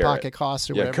maximum out-of-pocket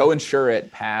costs or whatever. Co-insure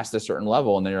it past a certain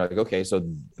level. And then you're like, okay, so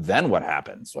then what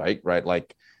happens, right?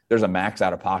 Like there's a max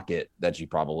out-of-pocket that you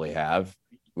probably have,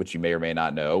 which you may or may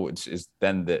not know, which is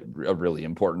then a really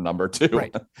important number too.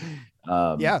 Right.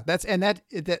 That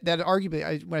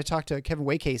arguably, when I talked to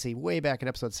Kevin Casey way back in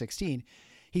episode 16,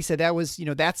 he said that was,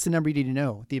 that's the number you need to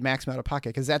know, the maximum out-of-pocket,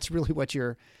 because that's really what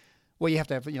you have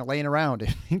to have, laying around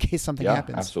in case something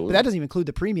happens. Absolutely. But that doesn't even include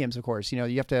the premiums, of course.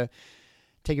 You have to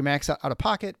take your max out of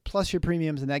pocket plus your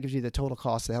premiums, and that gives you the total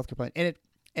cost of the healthcare plan. And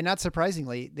And not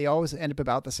surprisingly, they always end up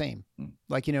about the same.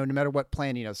 Like, no matter what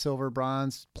plan, silver,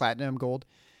 bronze, platinum, gold,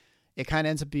 it kind of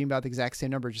ends up being about the exact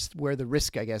same number, just where the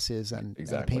risk, I guess, is on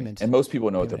exactly. payment. And most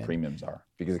people know what their premiums are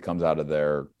because it comes out of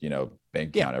their,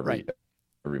 bank account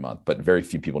every month, but very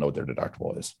few people know what their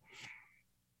deductible is.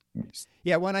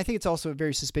 Yeah. Well, and I think it's also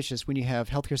very suspicious when you have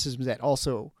healthcare systems that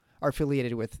also are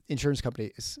affiliated with insurance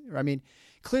companies. I mean,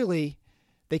 clearly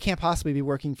they can't possibly be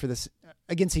working for this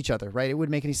against each other, right? It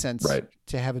wouldn't make any sense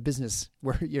to have a business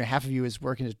where half of you is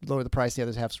working to lower the price, the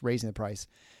other half's raising the price.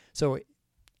 So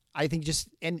I think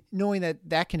and knowing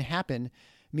that can happen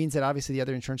means that obviously the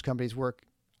other insurance companies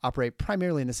operate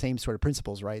primarily in the same sort of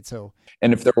principles, right? So,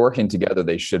 and if they're working together,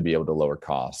 they should be able to lower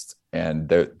costs, and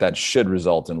that should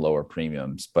result in lower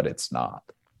premiums, but it's not.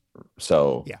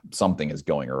 So something is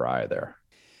going awry there.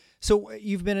 So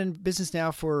you've been in business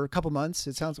now for a couple months.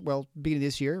 It sounds beginning of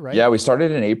this year, right? Yeah, we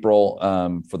started in April.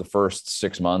 For the first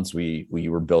 6 months, we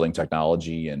were building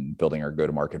technology and building our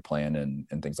go-to-market plan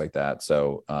and things like that.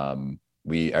 So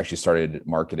we actually started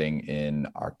marketing in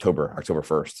October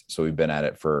 1st. So we've been at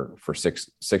it for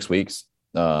six weeks.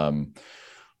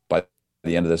 By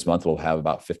the end of this month, we'll have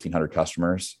about 1,500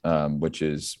 customers, which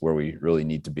is where we really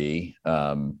need to be.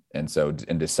 And so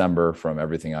in December, from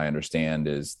everything I understand,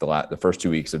 is the first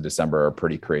 2 weeks of December are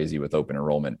pretty crazy with open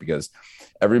enrollment because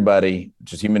everybody,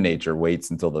 just human nature, waits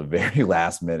until the very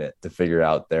last minute to figure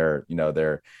out their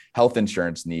health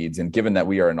insurance needs. And given that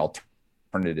we are an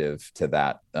alternative to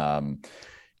that,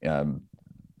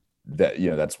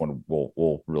 that's when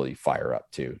we'll really fire up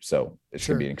too. So it's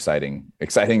going to be an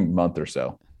exciting month or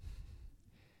so.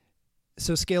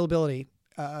 So scalability,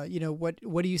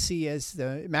 what do you see as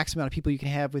the max amount of people you can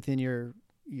have within your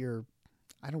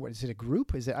I don't know, what is it, a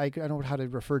group? Is it, I don't know how to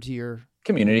refer to your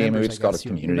community. Members, Maybe it's called a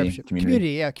community. Community.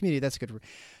 Yeah. Community. That's a good word.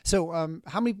 So,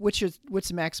 what's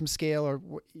the maximum scale, or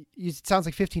it sounds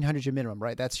like 1,500 is your minimum,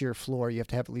 right? That's your floor. You have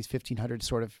to have at least 1,500 to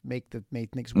sort of make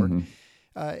things work.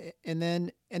 Mm-hmm. And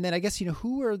then I guess,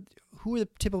 who are the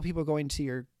typical people going to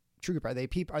your True Group?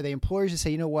 Are they employers who say,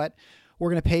 you know what,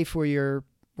 we're going to pay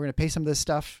some of this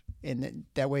stuff, and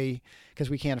that way,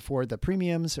 because we can't afford the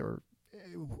premiums, or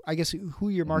I guess who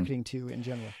you're marketing to in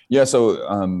general? Yeah.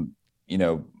 So,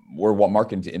 we're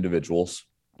marketing to individuals.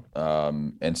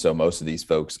 And so most of these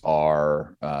folks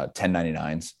are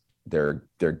 1099s. They're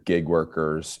gig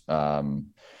workers. About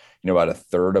a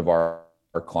third of our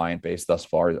client base thus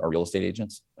far are real estate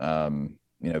agents.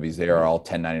 Because they are all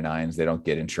 1099s. They don't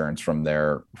get insurance from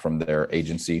their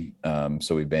agency.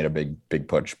 So we've made a big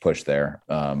push there.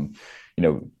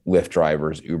 Lyft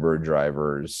drivers, Uber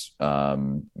drivers,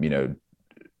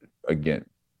 again,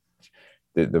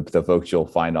 the folks you'll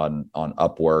find on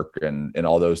Upwork and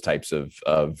all those types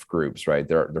of groups, right?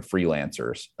 They're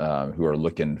freelancers who are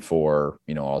looking for,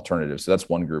 alternatives. So that's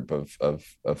one group of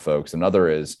folks. Another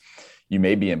is you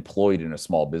may be employed in a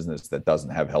small business that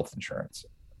doesn't have health insurance,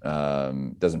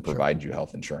 doesn't provide you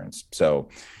health insurance. So,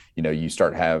 you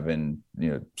start having,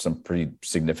 some pretty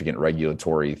significant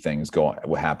regulatory things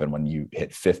will happen when you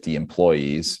hit 50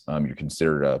 employees. You're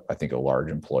considered a large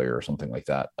employer or something like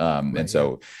that. And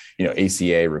so,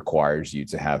 ACA requires you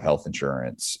to have health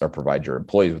insurance or provide your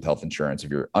employees with health insurance.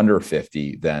 If you're under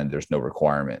 50, then there's no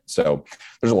requirement. So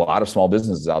there's a lot of small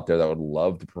businesses out there that would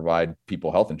love to provide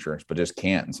people health insurance, but just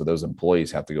can't. And so those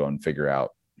employees have to go and figure out,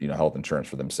 health insurance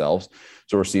for themselves.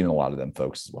 So we're seeing a lot of them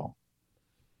folks as well.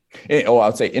 I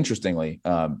would say, interestingly,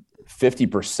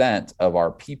 50% of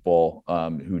our people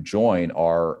who join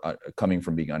are coming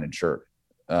from being uninsured.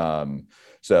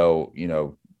 So,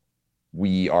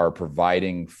 we are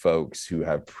providing folks who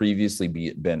have previously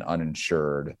been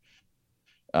uninsured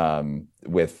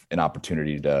with an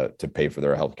opportunity to pay for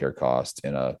their healthcare costs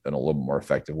in a little more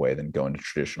effective way than going to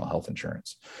traditional health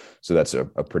insurance. So that's a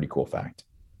pretty cool fact.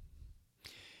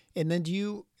 And then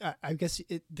I guess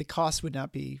the cost would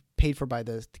not be paid for by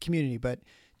the community, but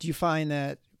do you find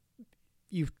that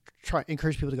you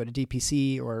encourage people to go to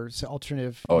DPC or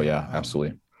alternative? Oh yeah,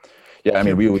 absolutely. Yeah. I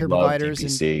mean, we would love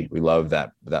DPC. We love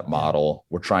that model.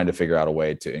 We're trying to figure out a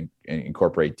way to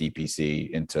incorporate DPC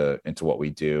into what we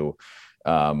do.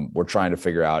 We're trying to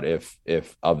figure out if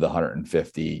of the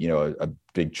 150, a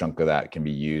big chunk of that can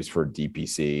be used for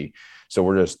DPC. So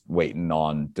we're just waiting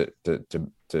on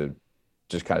to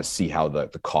just kind of see how the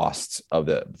costs of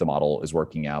the model is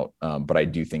working out. But I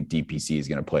do think DPC is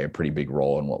going to play a pretty big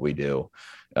role in what we do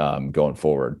going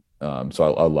forward.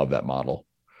 So I love that model.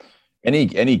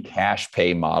 Any cash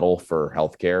pay model for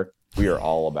healthcare, we are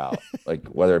all about, like,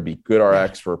 whether it be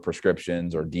GoodRx for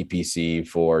prescriptions or DPC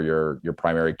for your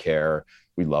primary care.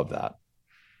 We love that.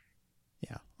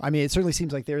 Yeah. I mean, it certainly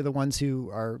seems like they're the ones who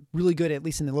are really good, at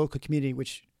least in the local community,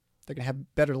 which They're going to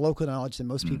have better local knowledge than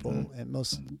most people and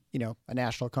most, a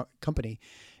national company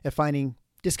at finding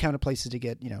discounted places to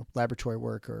get, laboratory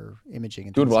work or imaging.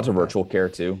 And doing things lots like of that. virtual care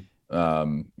too.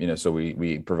 So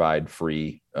we provide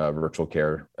free virtual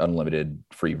care, unlimited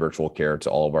free virtual care to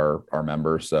all of our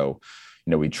members. So,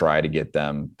 we try to get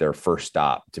them their first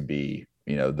stop to be,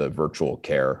 the virtual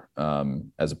care,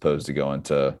 as opposed to going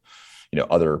to,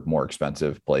 other more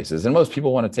expensive places. And most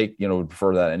people want to take,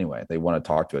 prefer that anyway. They want to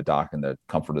talk to a doc in the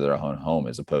comfort of their own home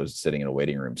as opposed to sitting in a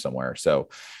waiting room somewhere. So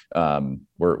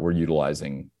we're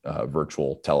utilizing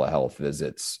virtual telehealth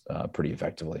visits pretty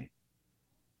effectively.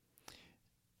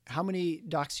 How many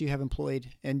docs do you have employed,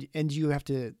 and do you have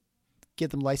to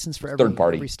get them licensed for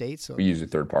every state? So we use a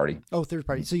third party. Oh, third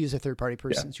party. So you use a third party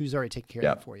person who's already taking care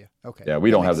of it for you. Okay. Yeah,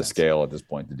 we don't have the scale at this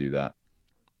point to do that.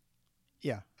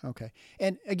 Yeah. Okay.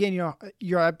 And again, I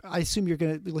assume you're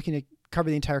going to be looking to cover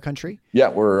the entire country. Yeah,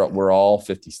 we're all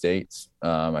 50 states.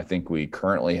 I think we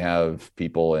currently have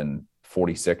people in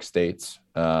 46 states.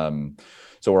 So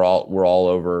we're all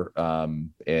over,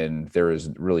 and there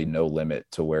is really no limit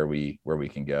to where we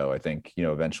can go. I think,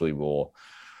 eventually we'll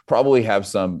probably have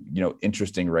some,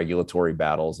 interesting regulatory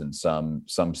battles in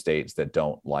some states that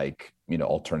don't like,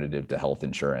 alternative to health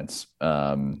insurance.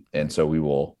 And so we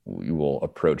will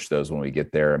approach those when we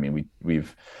get there. I mean,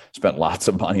 we've spent lots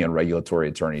of money on regulatory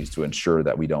attorneys to ensure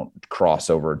that we don't cross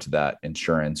over to that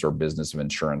insurance or business of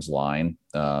insurance line.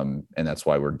 And that's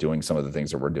why we're doing some of the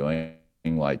things that we're doing,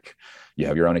 like you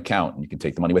have your own account and you can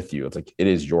take the money with you. It's like, it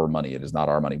is your money. It is not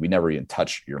our money. We never even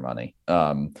touch your money.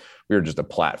 We're just a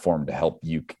platform to help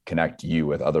you connect you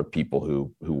with other people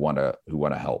who want to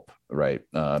help. Right.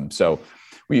 So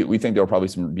we think there'll probably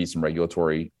be some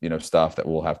regulatory, stuff that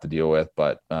we'll have to deal with,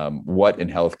 but what in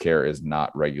healthcare is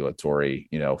not regulatory,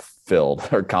 filled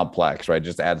or complex, right?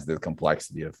 Just adds to the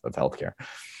complexity of healthcare.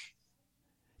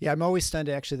 Yeah. I'm always stunned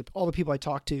actually, all the people I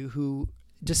talk to who,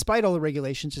 despite all the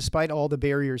regulations, despite all the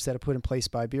barriers that are put in place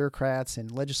by bureaucrats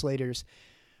and legislators,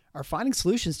 are finding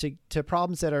solutions to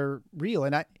problems that are real.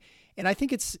 And I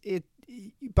think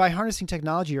by harnessing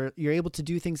technology, you're able to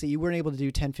do things that you weren't able to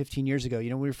do 10, 15 years ago.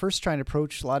 When we were first trying to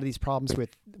approach a lot of these problems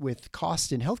with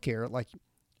cost in healthcare,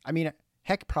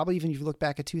 heck, probably even if you look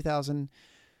back at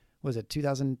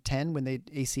 2010 when they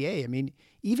ACA,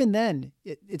 even then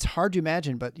it's hard to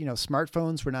imagine, but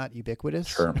smartphones were not ubiquitous.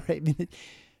 Sure. Right?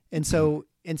 And so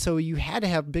you had to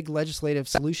have big legislative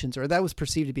solutions, or that was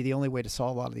perceived to be the only way to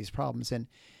solve a lot of these problems. And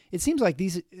it seems like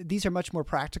these are much more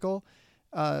practical,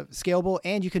 scalable,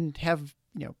 and you can have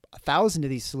 1,000 of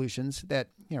these solutions that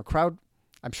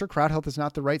I'm sure crowd health is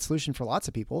not the right solution for lots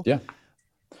of people. Yeah,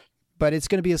 but it's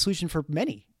going to be a solution for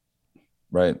many.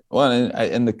 Right. Well,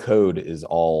 and the code is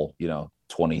all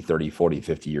 20, 30, 40,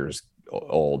 50 years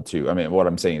old too. I mean, what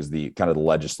I'm saying is the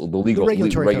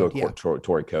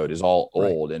regulatory code is all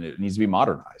old, and it needs to be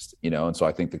modernized, And so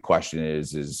I think the question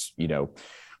is,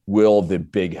 will the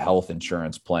big health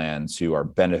insurance plans who are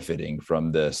benefiting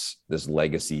from this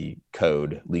legacy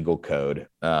code, legal code,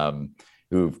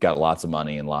 who've got lots of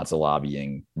money and lots of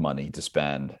lobbying money to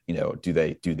spend, do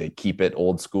they keep it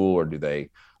old school, or do they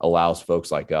allow folks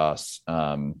like us,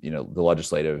 the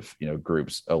legislative,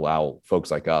 groups allow folks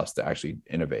like us to actually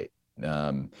innovate?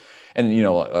 Like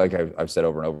I've said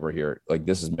over and over here, like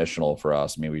this is missional for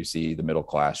us. I mean, we see the middle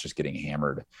class just getting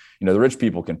hammered. The rich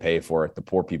people can pay for it. The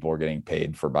poor people are getting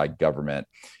paid for by government,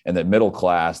 and the middle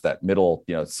class, that middle,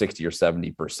 60 or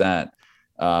 70%,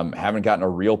 haven't gotten a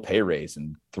real pay raise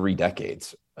in 3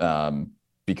 decades,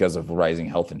 because of rising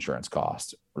health insurance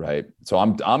costs. Right. So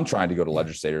I'm trying to go to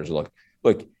legislators. Look,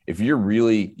 if you're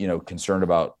really, concerned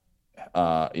about,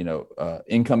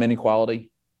 income inequality,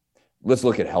 let's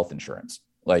look at health insurance,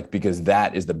 because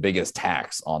that is the biggest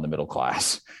tax on the middle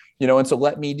class, and so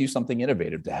let me do something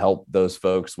innovative to help those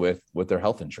folks with their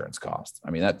health insurance costs. I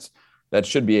mean, that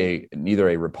should be neither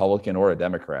a Republican or a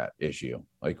Democrat issue.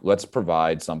 Let's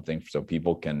provide something so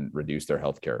people can reduce their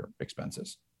healthcare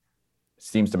expenses.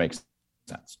 Seems to make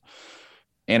sense.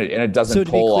 And it doesn't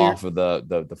pull off of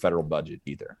the federal budget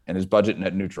either. And is budget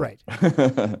net neutral. Right.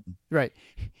 Right.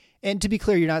 And to be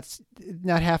clear, you're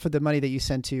not half of the money that you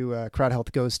send to Crowd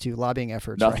Health goes to lobbying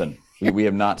efforts. Nothing. Right? we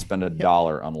have not spent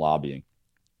 $1 on lobbying.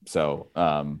 So,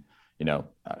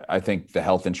 I think the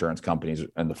health insurance companies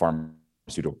and the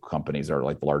pharmaceutical companies are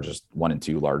like the largest 1 and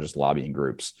 2 largest lobbying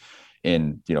groups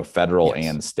in, federal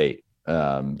and state.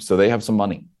 So they have some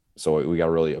money. So we got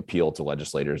to really appeal to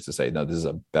legislators to say, no, this is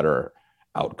a better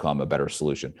outcome, a better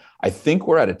solution. I think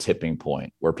we're at a tipping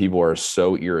point where people are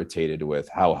so irritated with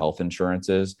how health insurance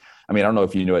is. I mean, I don't know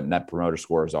if you know what net promoter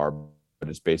scores are, but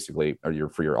it's basically,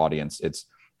 for your audience, it's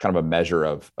kind of a measure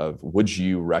of would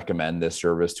you recommend this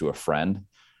service to a friend?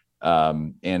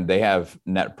 And they have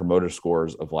net promoter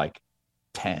scores of like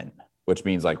 10, which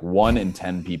means like 1 in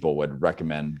 10 people would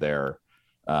recommend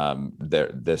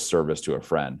this service to a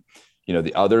friend.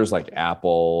 The others like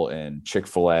Apple and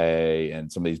Chick-fil-A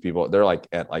and some of these people, they're like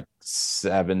at like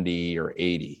 70 or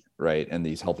 80, right? And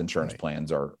these health insurance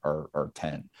plans are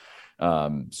 10.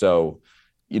 So,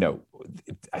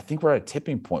 I think we're at a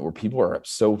tipping point where people are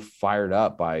so fired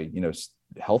up by,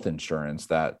 health insurance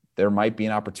that there might be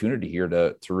an opportunity here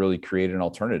to really create an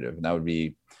alternative. And that would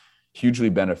be hugely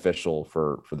beneficial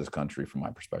for this country from my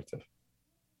perspective.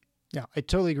 Yeah, I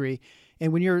totally agree.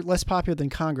 And when you're less popular than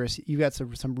Congress, you've got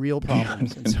some real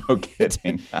problems. No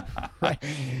kidding. Right.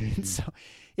 And so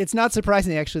it's not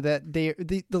surprising actually that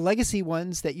the legacy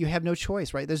ones that you have no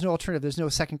choice, right? There's no alternative. There's no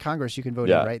second Congress you can vote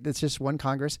in, right? It's just one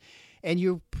Congress. And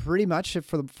you pretty much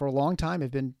for a long time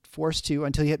have been forced to,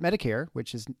 until you hit Medicare,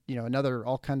 which is, another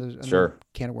can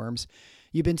of worms.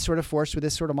 You've been sort of forced with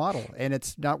this sort of model, and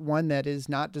it's not one that is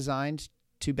not designed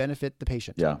to benefit the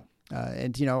patient. Yeah.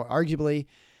 And, arguably,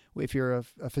 if you're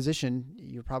a physician,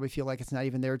 you probably feel like it's not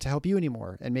even there to help you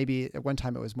anymore. And maybe at one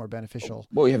time it was more beneficial.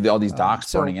 Well, you have all these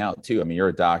docs burning out too. I mean, you're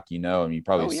a doc, and you've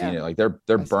probably seen it. Like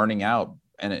they're burning out.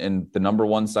 And the number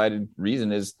one cited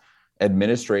reason is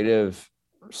administrative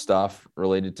stuff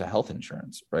related to health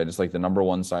insurance, right? It's like the number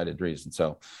one cited reason.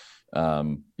 So,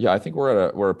 I think we're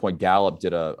at a point. Gallup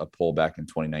did a poll back in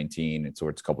 2019. It's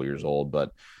a couple years old,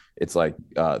 but it's like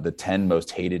the 10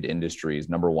 most hated industries.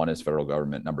 Number 1 is federal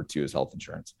government. Number 2 is health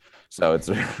insurance. So it's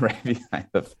right behind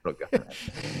the federal government.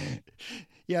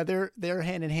 Yeah, they're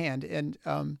hand in hand. And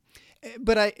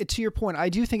but to your point, I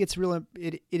do think it's real.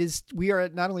 It is. We are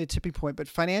at not only a tipping point, but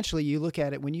financially, you look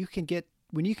at it when you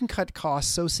can cut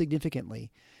costs so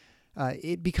significantly,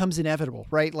 it becomes inevitable,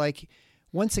 right? Like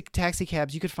once a taxi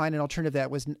cabs, you could find an alternative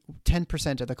that was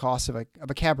 10% of the cost of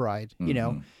a cab ride.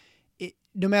 Mm-hmm.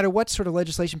 No matter what sort of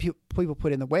legislation people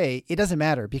put in the way, it doesn't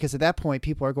matter, because at that point,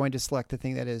 people are going to select the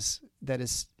thing that is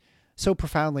so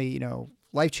profoundly,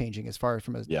 life-changing as far as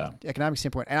from an economic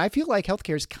standpoint. And I feel like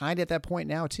healthcare is kind of at that point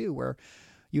now too, where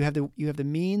you have the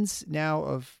means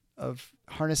now of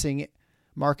harnessing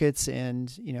markets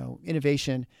and,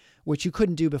 innovation, which you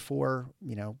couldn't do before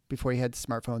you had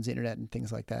smartphones, internet, and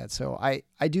things like that. So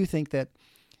I do think that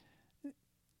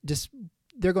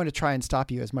they're going to try and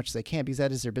stop you as much as they can, because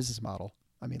that is their business model.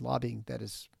 I mean, lobbying, that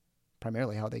is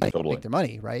primarily how they make their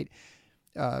money, right?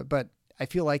 But I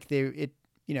feel like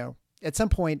at some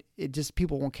point,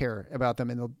 people won't care about them,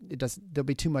 and there'll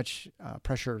be too much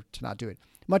pressure to not do it.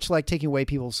 Much like taking away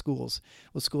people's schools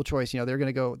with school choice. They're going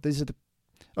to go,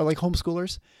 or like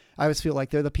homeschoolers. I always feel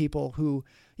like they're the people who,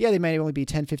 they may only be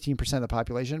 10, 15% of the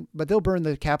population, but they'll burn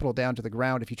the capital down to the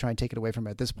ground if you try and take it away from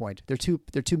them at this point. There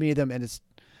are too many of them, and it's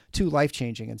too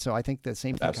life-changing. And so I think the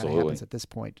same thing kind of happens at this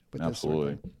point. With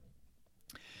Absolutely. This sort of thing.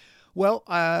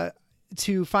 Well,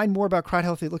 to find more about Crowd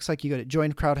Health, it looks like you go to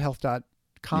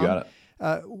joincrowdhealth.com. You got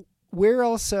it. Where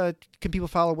else can people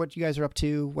follow what you guys are up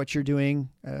to, what you're doing?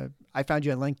 I found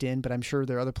you on LinkedIn, but I'm sure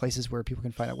there are other places where people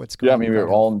can find out what's going on. Yeah, I mean, we're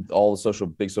all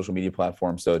the big social media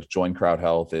platforms. So it's Join Crowd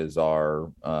Health is our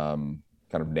kind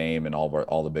of name, and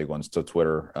all the big ones. So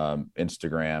Twitter,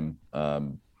 Instagram,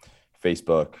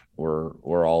 Facebook,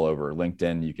 we're all over.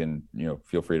 LinkedIn, you can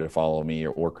feel free to follow me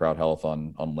or Crowd Health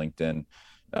on LinkedIn.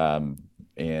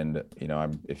 And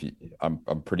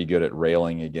I'm pretty good at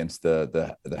railing against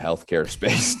the healthcare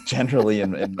space generally,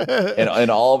 and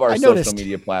all of our social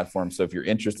media platforms. So if you're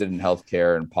interested in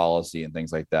healthcare and policy and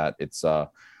things like that, it's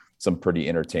some pretty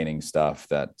entertaining stuff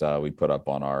that we put up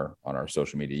on our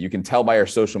social media. You can tell by our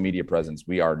social media presence,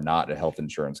 we are not a health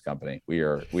insurance company. We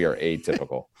are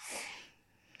atypical.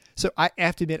 So I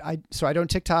have to admit, I don't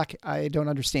TikTok. I don't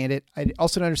understand it. I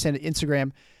also don't understand it.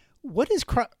 Instagram. What is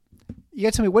you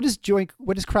got to tell me, what does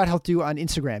Crowd Health do on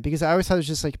Instagram? Because I always thought it was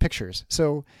just like pictures.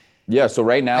 So so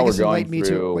right now we're going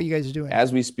through what you guys are doing.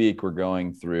 As we speak, we're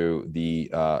going through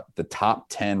the top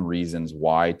 10 reasons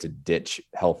why to ditch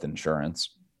health insurance.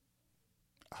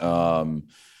 So,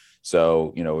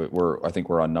 I think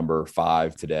we're on number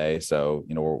 5 today. So,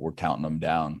 we're counting them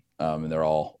down. And they're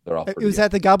all pretty was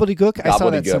that the gobbledygook? I saw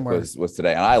that somewhere. Was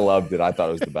today. And I loved it. I thought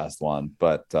it was the best one,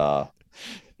 but,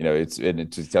 it's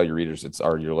to tell your readers,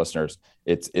 your listeners,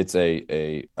 it's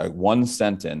a one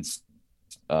sentence,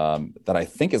 that I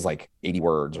think is like 80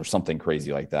 words or something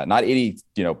crazy like that. Not 80,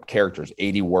 characters,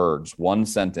 80 words, one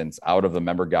sentence out of the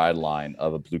member guideline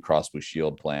of a Blue Cross Blue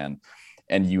Shield plan.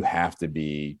 And you have to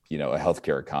be, a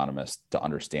healthcare economist to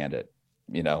understand it,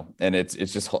 and it's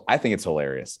just, I think it's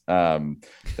hilarious,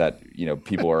 that,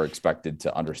 people are expected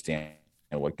to understand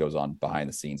what goes on behind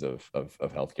the scenes of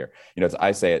healthcare.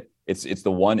 I say it it's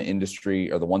the one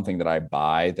industry or the one thing that I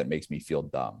buy that makes me feel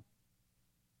dumb,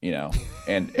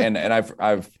 and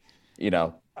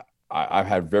I've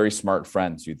had very smart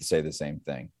friends who say the same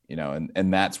thing,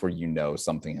 and that's where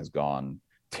something has gone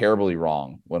terribly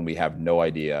wrong when we have no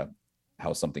idea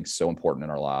how something so important in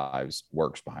our lives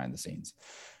works behind the scenes.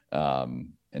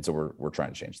 And so we're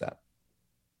trying to change that.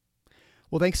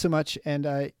 Well, thanks so much. And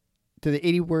the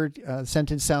 80-word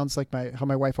sentence sounds like how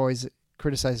my wife always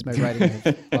criticizes my writing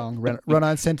of long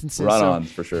run-on sentences. Run-on,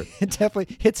 for sure. It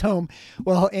definitely hits home.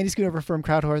 Well, Andy Schoonover from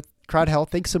Crowd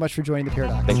Health, thanks so much for joining The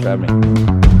Paradox. Thanks for having me.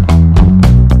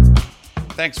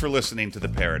 Thanks for listening to The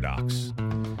Paradox.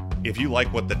 If you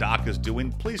like what the doc is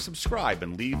doing, please subscribe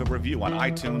and leave a review on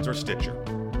iTunes or Stitcher.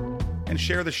 And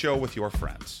share the show with your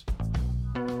friends.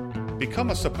 Become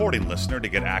a supporting listener to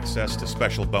get access to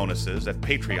special bonuses at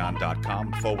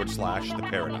patreon.com/The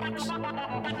Paradox.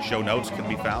 Show notes can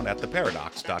be found at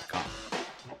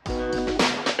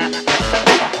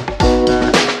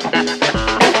theparadox.com.